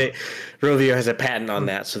 But Rovio has a patent on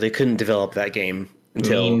that, so they couldn't develop that game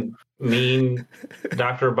until mean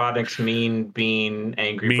Dr. Robotnik's mean bean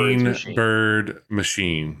Angry Bird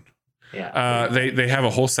Machine. Yeah. They have a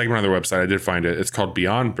whole segment on their website. I did find it. It's called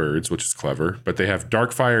Beyond Birds, which is clever. But they have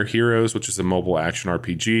Darkfire Heroes, which is a mobile action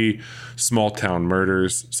RPG, Small Town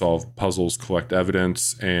Murders, solve puzzles, collect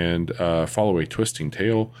evidence, and follow a twisting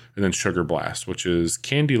tale. And then Sugar Blast, which is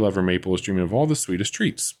Candy Lover Maple is dreaming of all the sweetest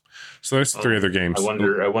treats. So there's three other games.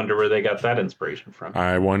 I wonder where they got that inspiration from.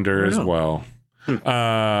 I wonder as well.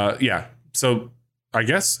 Yeah. So I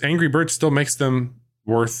guess Angry Birds still makes them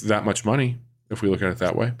worth that much money. If we look at it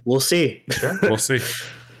that way, we'll see. We'll see.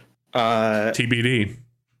 TBD.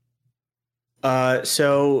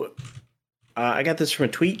 So I got this from a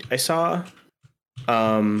tweet I saw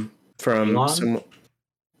from some.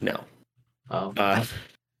 No. Oh.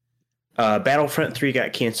 Battlefront 3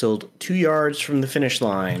 got canceled 2 yards from the finish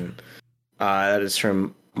line. That is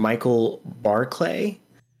from Michael Barclay,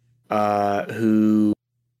 who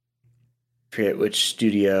I forget which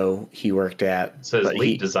studio he worked at. It says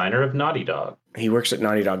lead designer of Naughty Dog. He works at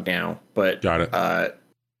Naughty Dog now, but got it. I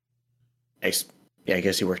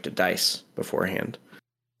guess he worked at DICE beforehand.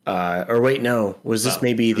 Or wait, no, was this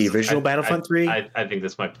maybe the original Battlefront 3? I think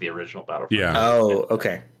this might be the original Battlefront. Yeah. Oh,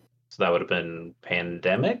 okay. So that would have been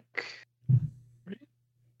Pandemic.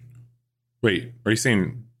 Wait, are you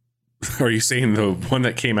saying the one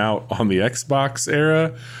that came out on the Xbox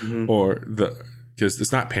era, or because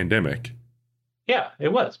it's not Pandemic? Yeah,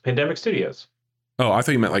 it was Pandemic Studios. Oh, I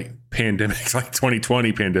thought you meant like Pandemic, like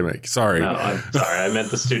 2020 Pandemic. Sorry. No, I'm sorry. I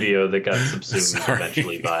meant the studio that got subsumed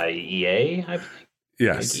eventually by EA, I think.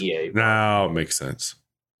 Yes. Like EA. Now it makes sense.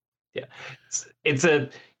 Yeah.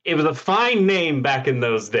 It was a fine name back in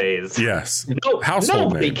those days. Yes.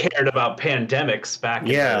 Nobody cared about pandemics back in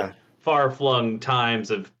the far-flung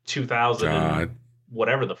times of 2000 and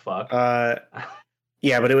whatever the fuck.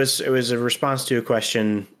 Yeah, but it was a response to a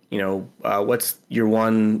question, what's your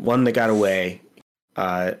one that got away?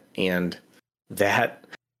 And that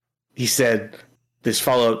he said this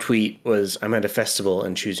follow-up tweet was, I'm at a festival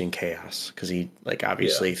and choosing chaos. Because he,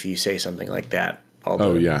 obviously, if you say something like that,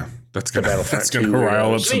 that's gonna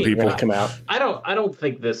rile up some people. Come out. I don't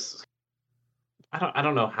think this. I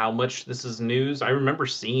don't know how much this is news. I remember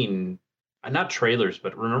seeing, not trailers,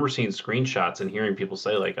 but remember seeing screenshots and hearing people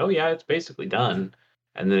say like, "Oh yeah, it's basically done,"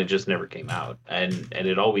 and then it just never came out, and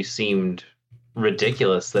it always seemed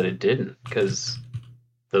ridiculous that it didn't, because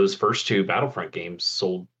those first two Battlefront games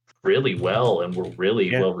sold really well and were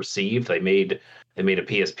really well received. They made a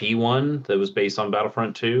PSP one that was based on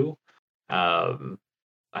Battlefront 2.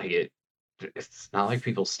 It's not like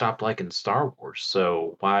people stopped liking Star Wars,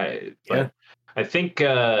 so why? But I think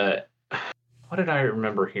what did I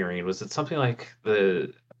remember hearing? Was it something like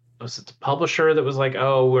the was it the publisher that was like,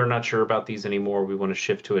 "Oh, we're not sure about these anymore. We want to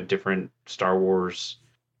shift to a different Star Wars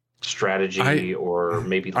strategy," or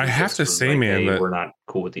maybe I have Lucas to was say, like, man, "Hey, that we're not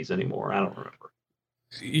cool with these anymore." I don't remember.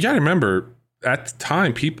 you got to remember at the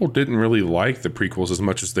time, people didn't really like the prequels as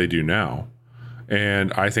much as they do now.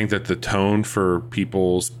 And I think that the tone for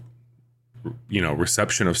people's,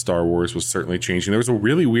 reception of Star Wars was certainly changing. There was a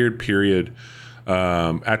really weird period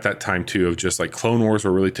at that time too, of just like Clone Wars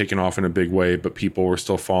were really taking off in a big way, but people were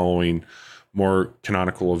still following more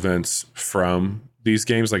canonical events from these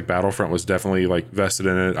games. Like Battlefront was definitely like vested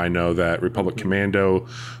in it. I know that Republic Commando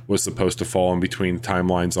was supposed to fall in between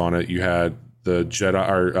timelines on it. You had the Jedi,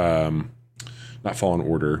 or not Fallen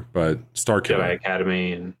Order, but Star Killer. Jedi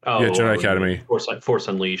Academy and Jedi Academy. Force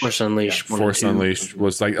Unleashed. Force Unleashed. Yeah. Force Unleashed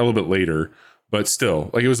was like a little bit later, but still,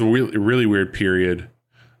 like it was a really, really weird period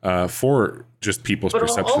for just people's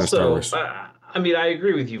perception of Star Wars. I mean, I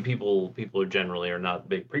agree with you. People are generally are not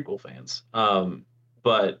big prequel fans.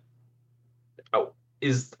 But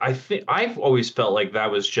I think I've always felt like that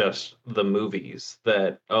was just the movies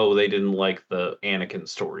that they didn't like the Anakin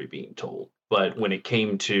story being told. But when it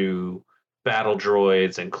came to battle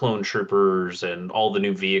droids and clone troopers and all the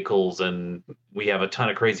new vehicles, and we have a ton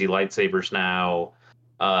of crazy lightsabers now,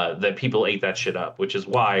 that people ate that shit up, which is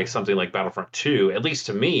why something like Battlefront 2, at least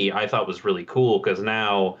to me, I thought was really cool, because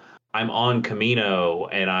now I'm on Camino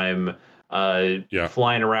and I'm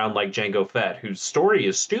flying around like Jango Fett, whose story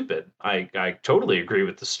is stupid. I totally agree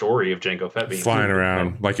with the story of Jango Fett being flying stupid,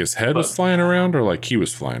 around, like his head was flying around, or like he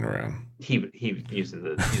was flying around. He using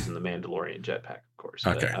the Mandalorian jetpack, of course.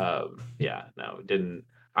 Okay. But, no, didn't.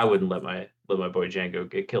 I wouldn't let my boy Django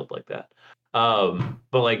get killed like that.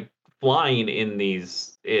 But like flying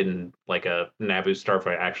in like a Naboo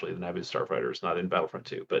starfighter. Actually, the Naboo starfighter is not in Battlefront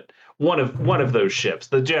 2, but one of those ships,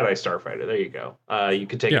 the Jedi starfighter. There you go. You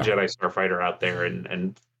could take a Jedi starfighter out there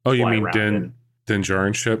and you mean Din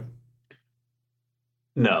Djarin's ship?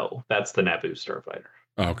 No, that's the Naboo starfighter.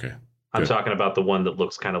 Oh, okay. I'm talking about the one that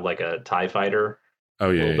looks kind of like a TIE fighter. Oh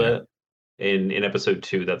yeah, a little bit. In episode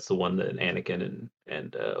 2, that's the one that Anakin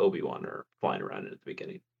and Obi-Wan are flying around in at the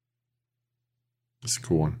beginning. It's a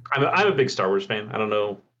cool one. I'm a big Star Wars fan. I don't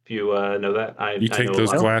know if you know that. You take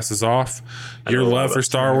those glasses off. Your love for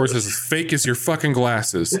Star Wars is as fake as your fucking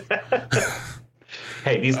glasses.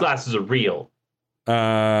 Hey, these glasses are real.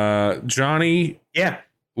 Johnny. Yeah.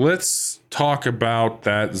 Let's talk about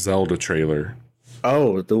that Zelda trailer.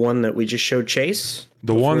 Oh, the one that we just showed Chase?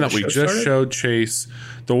 The one that we just showed Chase.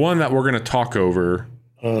 The one that we're going to talk over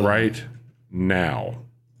right now.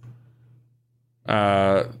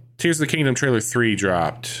 Tears of the Kingdom trailer 3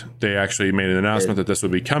 dropped. They actually made an announcement that this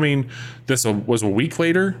would be coming. This was a week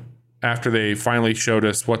later after they finally showed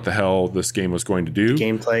us what the hell this game was going to do.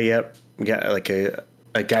 Gameplay, yep. We got like a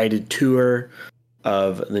guided tour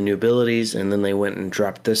of the new abilities, and then they went and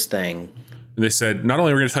dropped this thing. And they said, not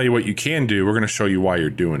only are we going to tell you what you can do, we're going to show you why you're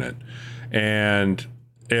doing it. And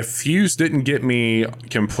if Fuse didn't get me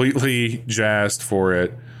completely jazzed for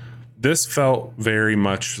it, this felt very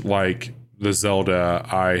much like the Zelda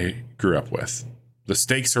I grew up with. The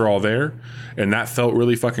stakes are all there, and that felt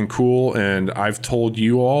really fucking cool. And I've told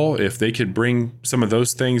you all, if they could bring some of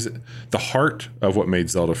those things, the heart of what made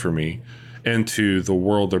Zelda for me, into the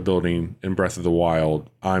world they're building in Breath of the Wild,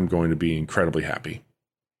 I'm going to be incredibly happy.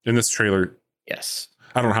 In this trailer, yes.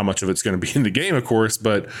 I don't know how much of it's going to be in the game, of course,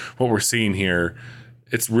 but what we're seeing here,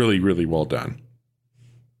 it's really, really well done.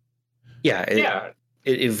 Yeah.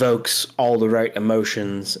 It evokes all the right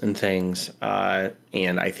emotions and things,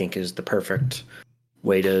 and I think is the perfect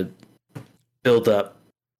way to build up,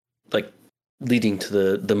 like, leading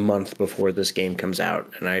to the month before this game comes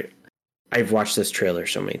out. And I've watched this trailer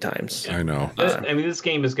so many times. I know. This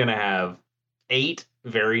game is going to have 8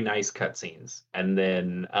 very nice cutscenes, and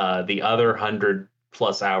then the other 100+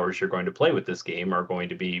 hours you're going to play with this game are going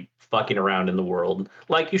to be fucking around in the world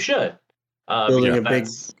like you should. Building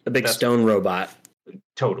a big stone robot.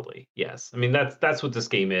 Totally, yes. I mean that's what this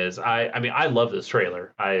game is. I mean I love this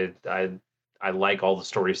trailer. I like all the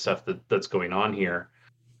story stuff that's going on here.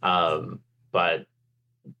 But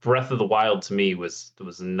Breath of the Wild to me was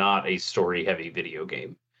not a story heavy video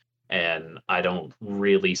game, and I don't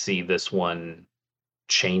really see this one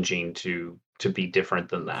changing to be different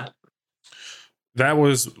than that. That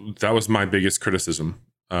was my biggest criticism,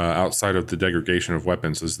 outside of the degradation of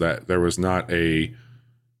weapons, is that there was not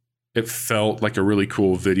it felt like a really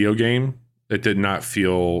cool video game. It did not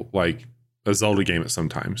feel like a Zelda game at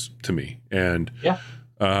sometimes to me. And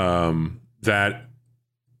that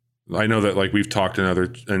I know that, like, we've talked in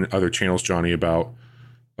other channels, Johnny, about,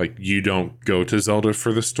 like, you don't go to Zelda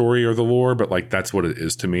for the story or the lore, but like that's what it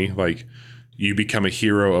is to me. Like, you become a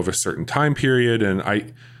hero of a certain time period. And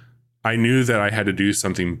I knew that I had to do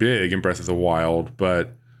something big in Breath of the Wild,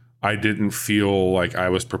 but I didn't feel like I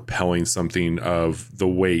was propelling something of the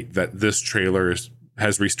weight that this trailer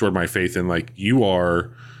has restored my faith in. Like, you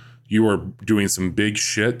are doing some big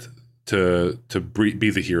shit to be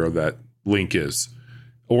the hero that Link is,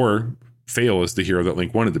 or fail as the hero that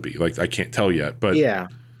Link wanted to be. Like, I can't tell yet, but Yeah.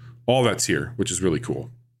 all that's here, which is really cool.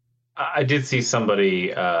 I did see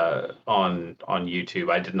somebody on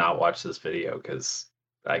YouTube. I did not watch this video because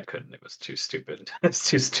I couldn't. It was too stupid. It's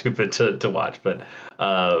too stupid to watch. But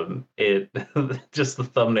it just the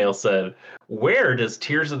thumbnail said, "Where does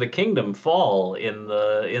Tears of the Kingdom fall in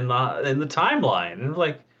the timeline?" And I'm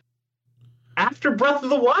like, after Breath of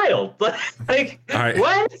the Wild. Like,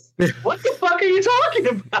 what? What the fuck are you talking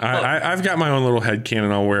about? I've got my own little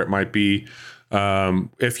headcanon on where it might be.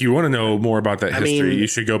 If you want to know more about that history, you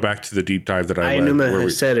should go back to the deep dive that I led. Inuma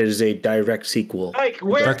has said it is a direct sequel. Like,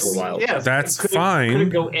 where? That's fine. Could it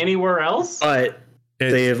go anywhere else? But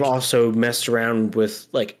they have also messed around with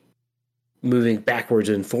like moving backwards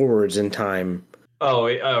and forwards in time.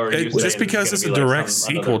 Just because it's a direct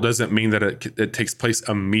sequel doesn't mean that it takes place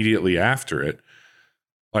immediately after it.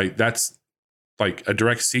 Like, that's like a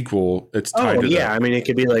direct sequel. It's tied to that. I mean, it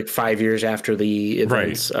could be like 5 years after the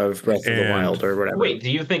events of Breath of the Wild or whatever. Wait,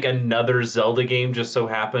 do you think another Zelda game just so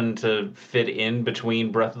happened to fit in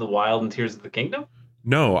between Breath of the Wild and Tears of the Kingdom?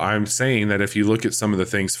 No, I'm saying that if you look at some of the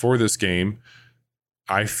things for this game,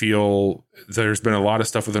 I feel there's been a lot of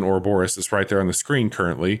stuff within Ouroboros. It's right there on the screen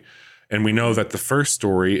currently. And we know that the first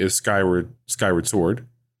story is Skyward Sword,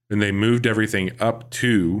 and they moved everything up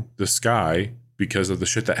to the sky because of the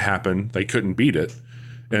shit that happened. They couldn't beat it.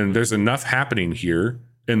 And there's enough happening here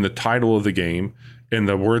in the title of the game, in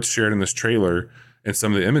the words shared in this trailer, and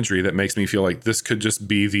some of the imagery that makes me feel like this could just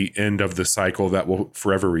be the end of the cycle that will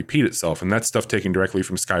forever repeat itself. And that's stuff taken directly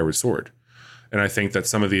from Skyward Sword. And I think that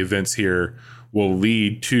some of the events here will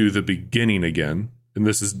lead to the beginning again. And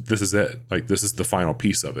this is it. Like, this is the final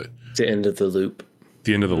piece of it. The end of the loop.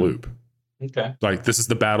 The end of the loop. Okay. Like, this is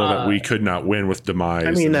the battle that we could not win with Demise.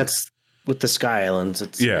 I mean, that's with the Sky Islands.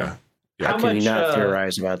 It's yeah. How can you not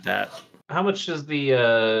theorize about that? How much does the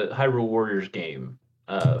Hyrule Warriors game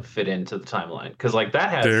fit into the timeline? Because like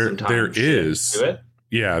that has some time. There is. To it.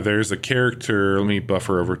 Yeah, there's a character. Let me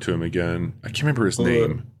buffer over to him again. I can't remember his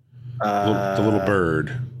name. The little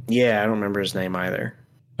bird. Yeah, I don't remember his name either.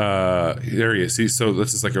 There he is. So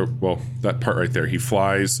this is like that part right there. He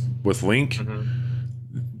flies with Link.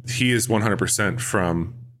 Mm-hmm. He is 100%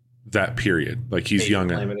 from that period. Like, he's young.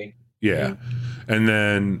 Yeah. And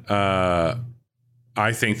then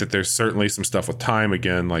I think that there's certainly some stuff with time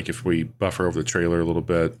again. Like, if we buffer over the trailer a little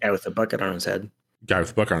bit. Guy with the bucket on his head. Guy with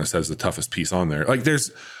the bucket on his head is the toughest piece on there. Like,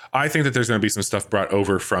 I think that there's going to be some stuff brought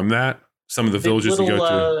over from that. Some of the villages you go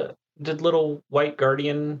to. Did little White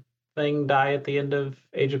Guardian thing die at the end of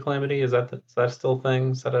Age of Calamity? Is that still a thing?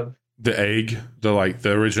 Instead of the egg, the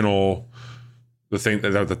original, the thing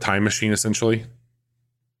that the time machine essentially? Is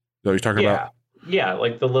that what you're talking about? Yeah,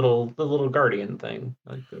 like the little guardian thing.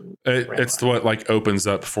 Like it's what like opens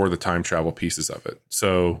up for the time travel pieces of it.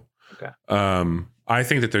 So okay. I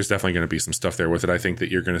think that there's definitely going to be some stuff there with it. I think that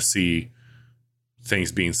you're going to see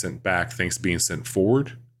things being sent back, things being sent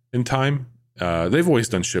forward in time. They've always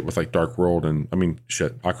done shit with like Dark World, and I mean,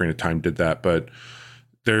 shit, Ocarina of Time did that, but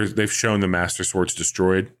they've shown the Master Sword's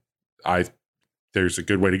destroyed. There's a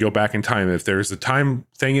good way to go back in time. If there's a time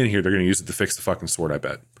thing in here, they're going to use it to fix the fucking sword, I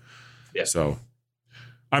bet. Yeah. So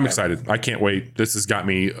I'm excited. I can't wait. This has got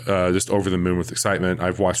me just over the moon with excitement.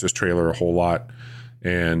 I've watched this trailer a whole lot,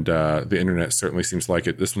 and the internet certainly seems like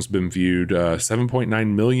it. This one's been viewed 7.9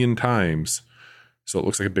 million times. So it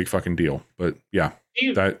looks like a big fucking deal. But yeah.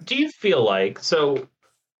 Do you feel like, so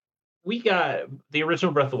we got the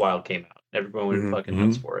original Breath of the Wild came out. Everyone went fucking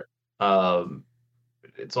nuts for it.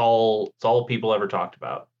 It's all people ever talked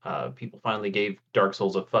about. People finally gave Dark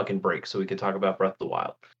Souls a fucking break so we could talk about Breath of the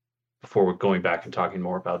Wild before we're going back and talking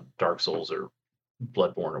more about Dark Souls or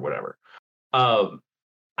Bloodborne or whatever.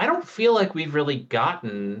 I don't feel like we've really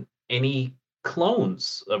gotten any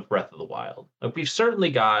clones of Breath of the Wild. Like, we've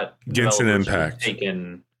certainly got Genshin Impact.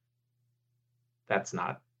 That's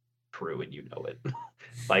not true, and you know it.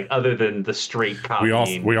 Like, other than the straight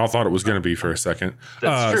copy. We all thought it was going to be for a second.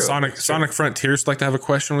 That's true. Sonic Frontiers. Like to have a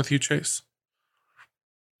question with you, Chase.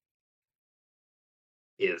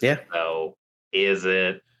 Is it?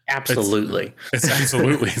 Absolutely. It's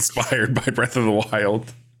absolutely inspired by Breath of the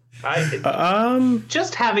Wild.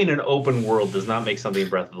 Just having an open world does not make something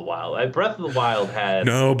Breath of the Wild. Breath of the Wild had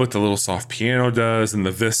no, but the little soft piano does, and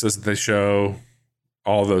the vistas that they show.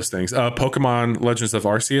 all those things. Pokemon Legends of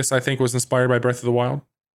Arceus, I think, was inspired by Breath of the Wild.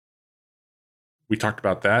 We talked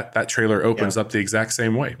about that. That trailer opens up the exact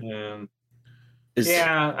same way.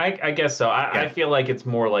 Yeah, I guess so. I feel like it's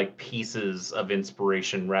more like pieces of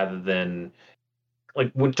inspiration rather than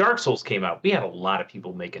like when Dark Souls came out, we had a lot of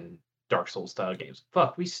people making Dark Souls style games.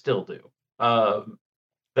 Fuck, we still do.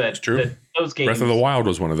 It's true. That those games, Breath of the Wild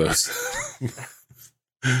was one of those.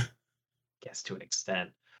 Guess to an extent,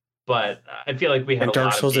 but I feel like we had and a Dark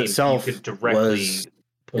lot Souls of games itself you could directly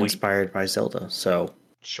point. Inspired by Zelda, so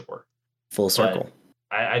Sure. full circle.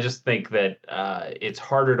 I just think that it's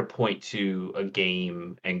harder to point to a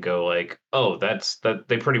game and go like, oh, that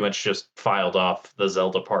they pretty much just filed off the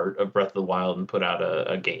Zelda part of Breath of the Wild and put out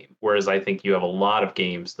a game. Whereas I think you have a lot of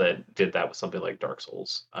games that did that with something like Dark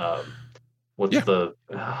Souls. I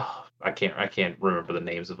can't remember the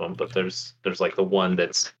names of them, but there's like the one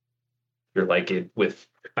that's you're like it with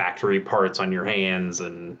factory parts on your hands,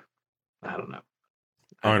 and I don't know.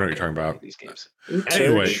 I know what you're talking about. These games.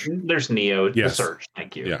 Anyway, there's Neo, yes. the Surge.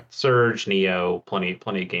 Thank you. Yeah. Surge, Neo, plenty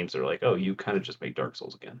of games that are like, oh, you kind of just make Dark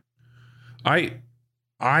Souls again.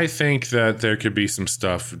 I think that there could be some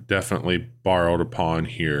stuff definitely borrowed upon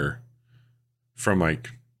here from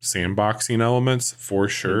like sandboxing elements for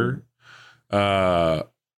sure.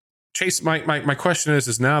 Chase, my question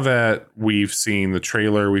is now that we've seen the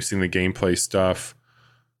trailer, we've seen the gameplay stuff,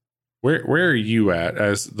 where are you at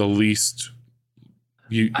as the least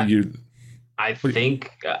I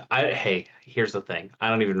think hey, here's the thing. I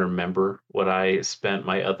don't even remember what I spent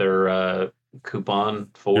my other coupon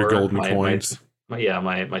for. Your golden coins.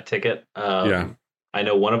 My ticket. I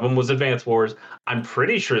know one of them was Advance Wars. I'm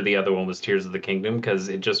pretty sure the other one was Tears of the Kingdom because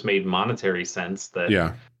it just made monetary sense that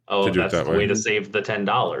that's the way to save the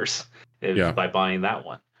 $10 by buying that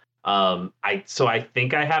one. I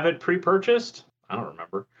think I have it pre-purchased. I don't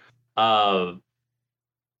remember.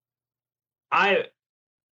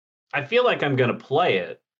 I feel like I'm gonna play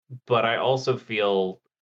it, but I also feel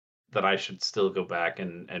that I should still go back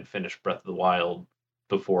and finish Breath of the Wild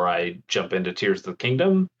before I jump into Tears of the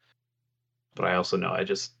Kingdom. But I also know I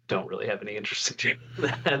just don't really have any interest in doing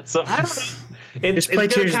that. So I don't know. It's play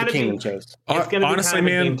Tears of the Kingdom, Chase. It's going to be honestly, kind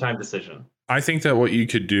of man, a game time decision. I think that what you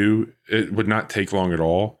could do, it would not take long at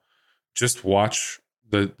all. Just watch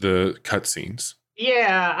the cutscenes.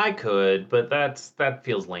 Yeah, I could, but that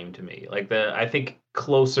feels lame to me. Like I think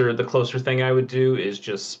the closer thing I would do is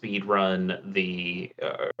just speed run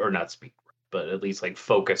or not speed run, but at least like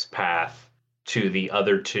focus path to the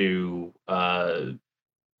other two.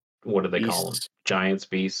 What do they call them? Giants,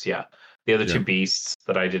 beasts. Yeah, the other two beasts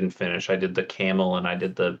that I didn't finish. I did the camel and I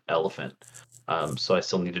did the elephant. So I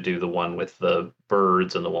still need to do the one with the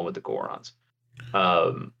birds and the one with the Gorons.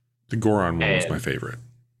 The Goron one was my favorite.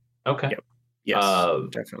 Okay. Yep. Yes,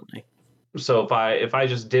 definitely. So if I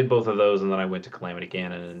just did both of those and then I went to Calamity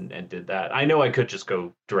Ganon and did that, I know I could just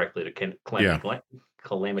go directly to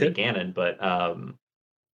Calamity Ganon, but I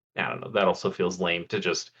don't know. That also feels lame to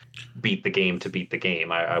just beat the game to beat the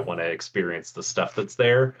game. I want to experience the stuff that's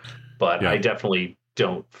there, but I definitely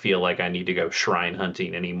don't feel like I need to go shrine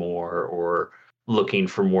hunting anymore or looking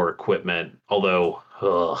for more equipment. Although,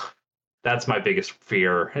 that's my biggest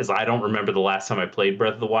fear is I don't remember the last time I played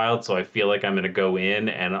Breath of the Wild, so I feel like I'm going to go in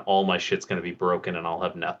and all my shit's going to be broken and I'll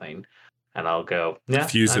have nothing. And I'll go,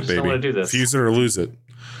 fuse it, baby. Don't want to do this. Fuse it or lose it.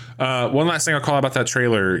 One last thing I'll call about that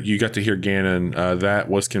trailer. You got to hear Ganon. That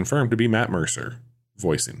was confirmed to be Matt Mercer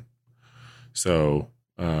voicing. So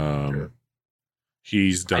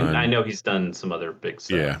he's done. I know he's done some other big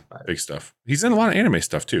stuff. Yeah, big stuff. He's in a lot of anime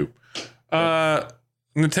stuff too.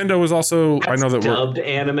 Nintendo was also. I know that dubbed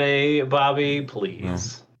anime, Bobby.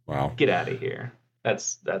 Please, wow, get out of here.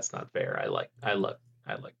 That's not fair. I like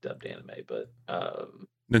dubbed anime, but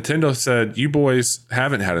Nintendo said you boys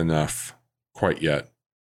haven't had enough quite yet.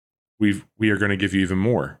 We are going to give you even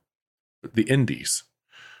more. The indies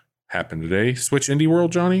happened today. Switch Indie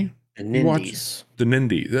World, Johnny. The Nindies. The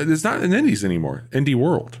Nindy. It's not an Indies anymore. Indie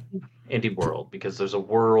World. Indie World, because there's a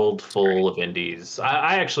world full of indies.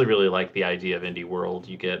 I actually really like the idea of Indie World.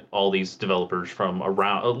 You get all these developers from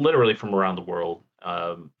literally from around the world.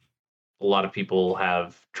 A lot of people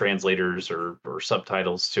have translators or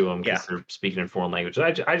subtitles to them because they're speaking in foreign languages.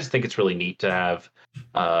 I just think it's really neat to have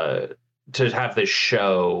this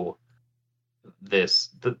show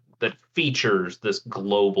that features this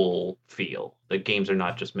global feel. The games are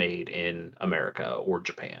not just made in America or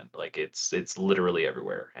Japan. Like it's literally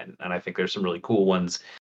everywhere. And I think there's some really cool ones,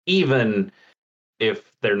 even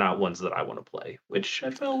if they're not ones that I want to play, which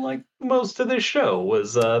I felt like most of this show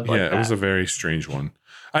was like it was a very strange one.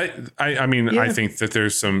 I mean, I think that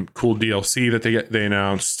there's some cool DLC that they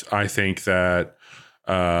announced. I think that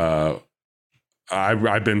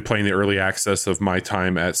I've been playing the early access of my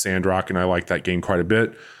time at Sandrock, and I like that game quite a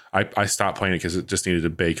bit. I stopped playing it because it just needed to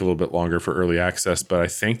bake a little bit longer for early access. But I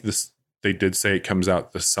think they did say it comes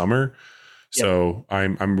out this summer. Yep. So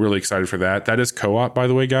I'm really excited for that. That is co-op, by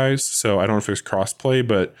the way, guys. So I don't know if there's cross-play,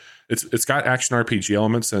 but it's got action RPG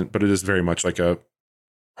elements, but it is very much like a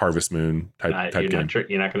Harvest Moon type game.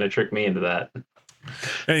 You're not going to trick me into that.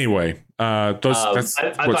 Anyway, I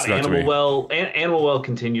thought Animal Well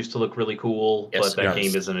continues to look really cool, but that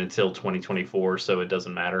game isn't until 2024, so it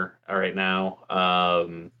doesn't matter right now.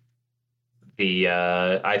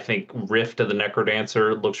 I think Rift of the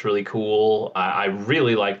Necrodancer looks really cool. I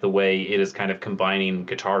really like the way it is kind of combining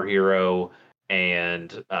Guitar Hero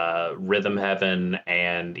and Rhythm Heaven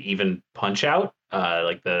and even Punch Out.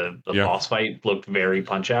 Like the boss fight looked very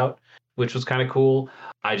Punch Out, which was kind of cool.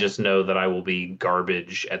 I just know that I will be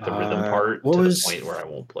garbage at the rhythm part to the point where I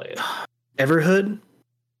won't play it. Everhood?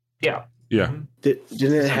 Yeah. Yeah. Didn't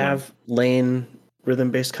it have lane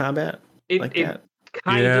rhythm-based combat that?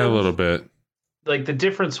 Kind of, a little bit. Like the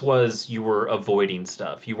difference was you were avoiding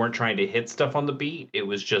stuff. You weren't trying to hit stuff on the beat. It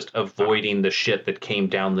was just avoiding the shit that came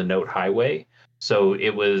down the note highway. So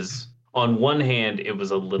it was, on one hand, it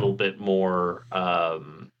was a little bit more...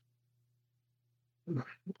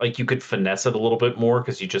 like you could finesse it a little bit more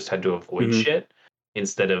because you just had to avoid shit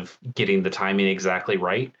instead of getting the timing exactly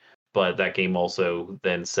right. But that game also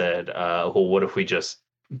then said, well, what if we just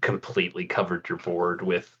completely covered your board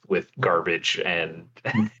with garbage and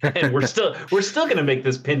we're still going to make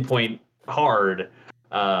this pinpoint hard,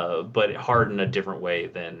 but hard in a different way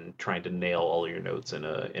than trying to nail all your notes in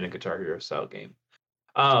a Guitar Hero style game.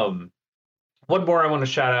 One more I want to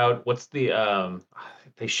shout out. What's the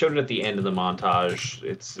they showed it at the end of the montage.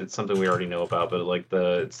 It's something we already know about, but like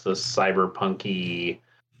it's the cyberpunk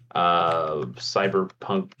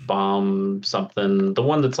bomb something. The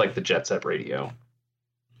one that's like the Jet Set Radio.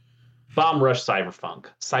 Bomb Rush Cyberpunk.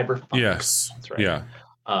 Yes. That's right. Yeah.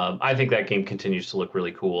 I think that game continues to look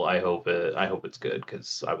really cool. I hope it's good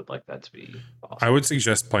because I would like that to be awesome. I would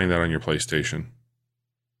suggest playing that on your PlayStation.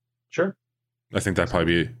 Sure. I think that'd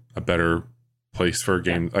probably be a better place for a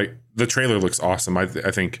game. Like the trailer looks awesome. I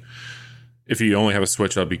think if you only have a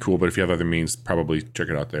Switch, that'd be cool. But if you have other means, probably check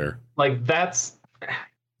it out there. Like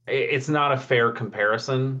it's not a fair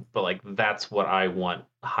comparison, but like that's what I want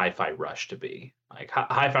Hi-Fi Rush to be. Like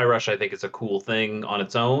Hi-Fi Rush, I think is a cool thing on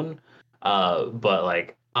its own. But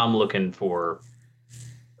like I'm looking for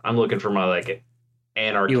my like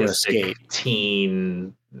anarchistic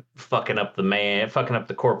teen fucking up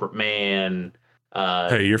the corporate man.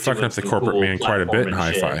 Hey, you're fucking up the corporate man quite a bit in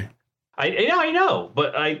Hi-Fi. I know,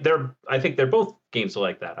 but I think they're both games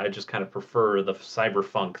like that. I just kind of prefer the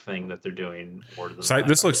cyberpunk thing that they're doing more than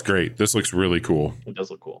this looks great. This looks really cool. It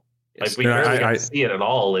does look cool. Like we barely get to see it at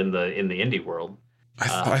all in the indie world.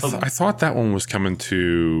 I thought that one was coming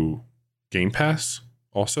to Game Pass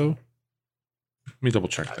also. Let me double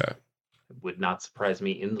check that. It would not surprise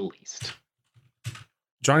me in the least.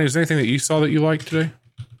 Johnny, is there anything that you saw that you liked today?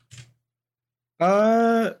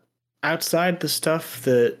 Outside the stuff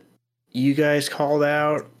that you guys called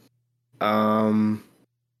out,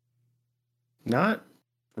 not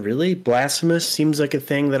really. Blasphemous seems like a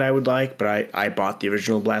thing that I would like, but I bought the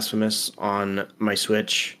original Blasphemous on my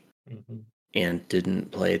Switch and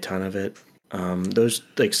didn't play a ton of it. Those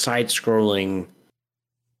like side-scrolling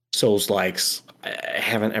Souls-likes, I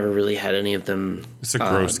haven't ever really had any of them. It's a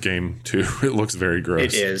gross game too. It looks very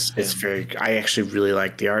gross. It is. It's very. I actually really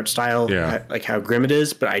like the art style. Yeah. Like how grim it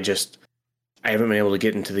is, but I haven't been able to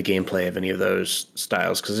get into the gameplay of any of those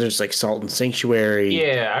styles because there's like Salt and Sanctuary.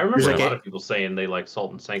 Yeah, I remember a lot of people saying they like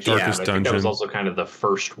Salt and Sanctuary. Darkest I Dungeon. think that was also kind of the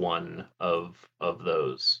first one of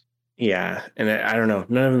those. Yeah, and I don't know.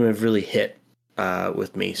 None of them have really hit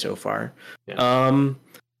with me so far. Yeah.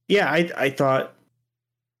 I thought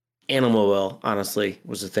Animal Will, honestly,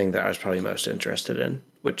 was the thing that I was probably most interested in,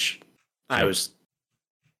 which I was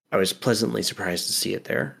pleasantly surprised to see it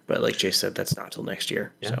there. But like Jay said, that's not till next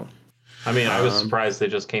year. Yeah. So, I mean, I was surprised they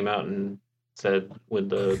just came out and said with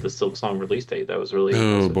the Silk Song release date. That was really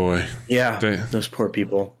impressive. Boy. Yeah, those poor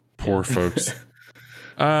people. Poor folks.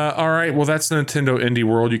 All right. Well, that's the Nintendo Indie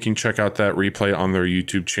World. You can check out that replay on their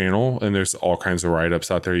YouTube channel, and there's all kinds of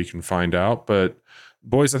write-ups out there you can find out. But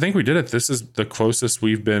boys, I think we did it. This is the closest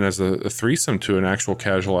we've been as a threesome to an actual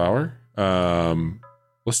casual hour.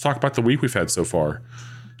 Let's talk about the week we've had so far.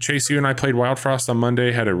 Chase, you and I played Wild Frost on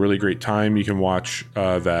Monday, had a really great time. You can watch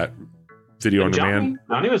that video on demand.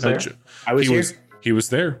 Johnny was there. He was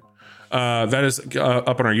there. That is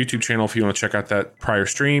up on our YouTube channel if you want to check out that prior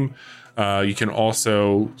stream. You can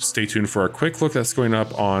also stay tuned for our quick look that's going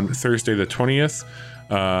up on Thursday the 20th.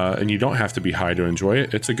 And you don't have to be high to enjoy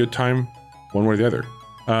it. It's a good time one way or the other,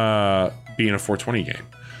 being a 420 game.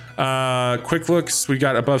 Quick looks, we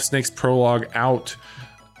got Above Snakes Prologue out.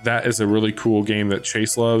 That is a really cool game that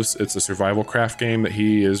Chase loves. It's a survival craft game that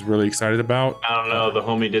he is really excited about. I don't know. The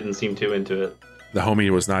homie didn't seem too into it. The homie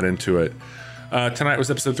was not into it. Tonight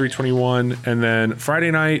was episode 321. And then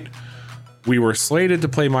Friday night, we were slated to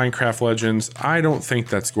play Minecraft Legends. I don't think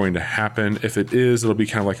that's going to happen. If it is, it'll be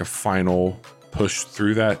kind of like a final push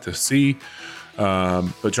through that to see.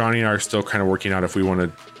 But Johnny and I are still kind of working out if we want to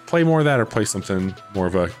play more of that or play something more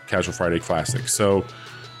of a casual Friday classic. So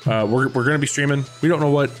we're going to be streaming. We don't know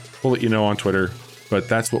what. We'll let you know on Twitter. But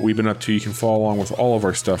that's what we've been up to. You can follow along with all of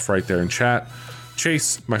our stuff right there in chat.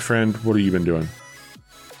 Chase, my friend, what have you been doing?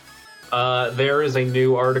 There is a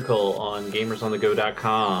new article on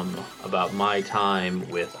gamersonthego.com about my time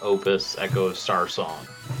with Opus Echo of Star Song.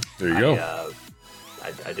 There you go.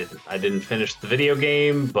 I didn't finish the video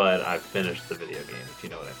game, but I finished the video game, if you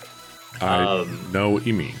know what I mean. I know what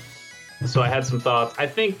you mean. So I had some thoughts. I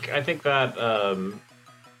think that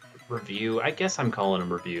review, I guess I'm calling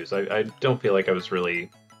them reviews. I don't feel like I was really...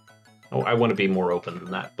 I want to be more open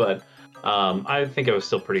than that, but I think I was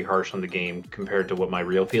still pretty harsh on the game compared to what my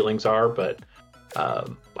real feelings are, but I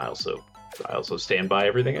also stand by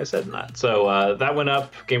everything I said in that. So that went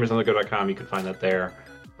up, gamersonthego.com. You can find that there.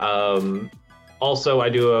 Also, I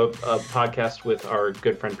do a podcast with our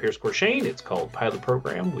good friend Pierce Corshane. It's called Pilot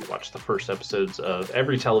Program. We watch the first episodes of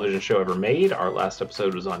every television show ever made. Our last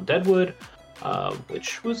episode was on Deadwood,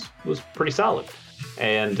 which was pretty solid.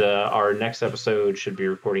 And our next episode should be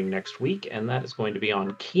recording next week, and that is going to be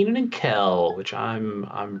on Keenan and Kel, which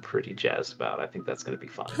I'm pretty jazzed about. I think that's going to be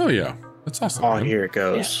fun. Oh yeah, that's awesome. Oh, here it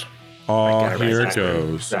goes. Yeah. Oh, here it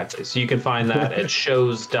goes. Exactly. So you can find that at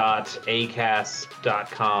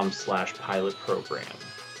shows.acast.com/pilot program.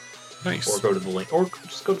 Nice. Or go to the link, or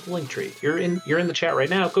just go to the link tree. You're in the chat right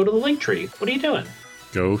now. Go to the link tree. What are you doing?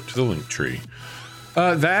 Go to the link tree.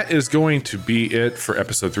 That is going to be it for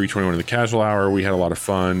episode 321 of the Casual Hour. We had a lot of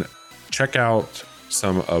fun. Check out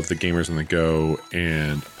some of the Gamers on the Go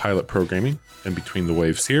and Pilot Programming in between the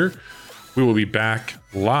waves here. We will be back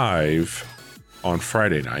live on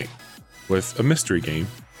Friday night with a mystery game,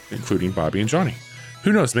 including Bobby and Johnny.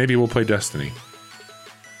 Who knows? Maybe we'll play Destiny.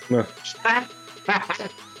 No.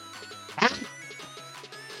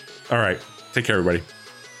 All right. Take care, everybody.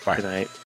 Bye. Good night.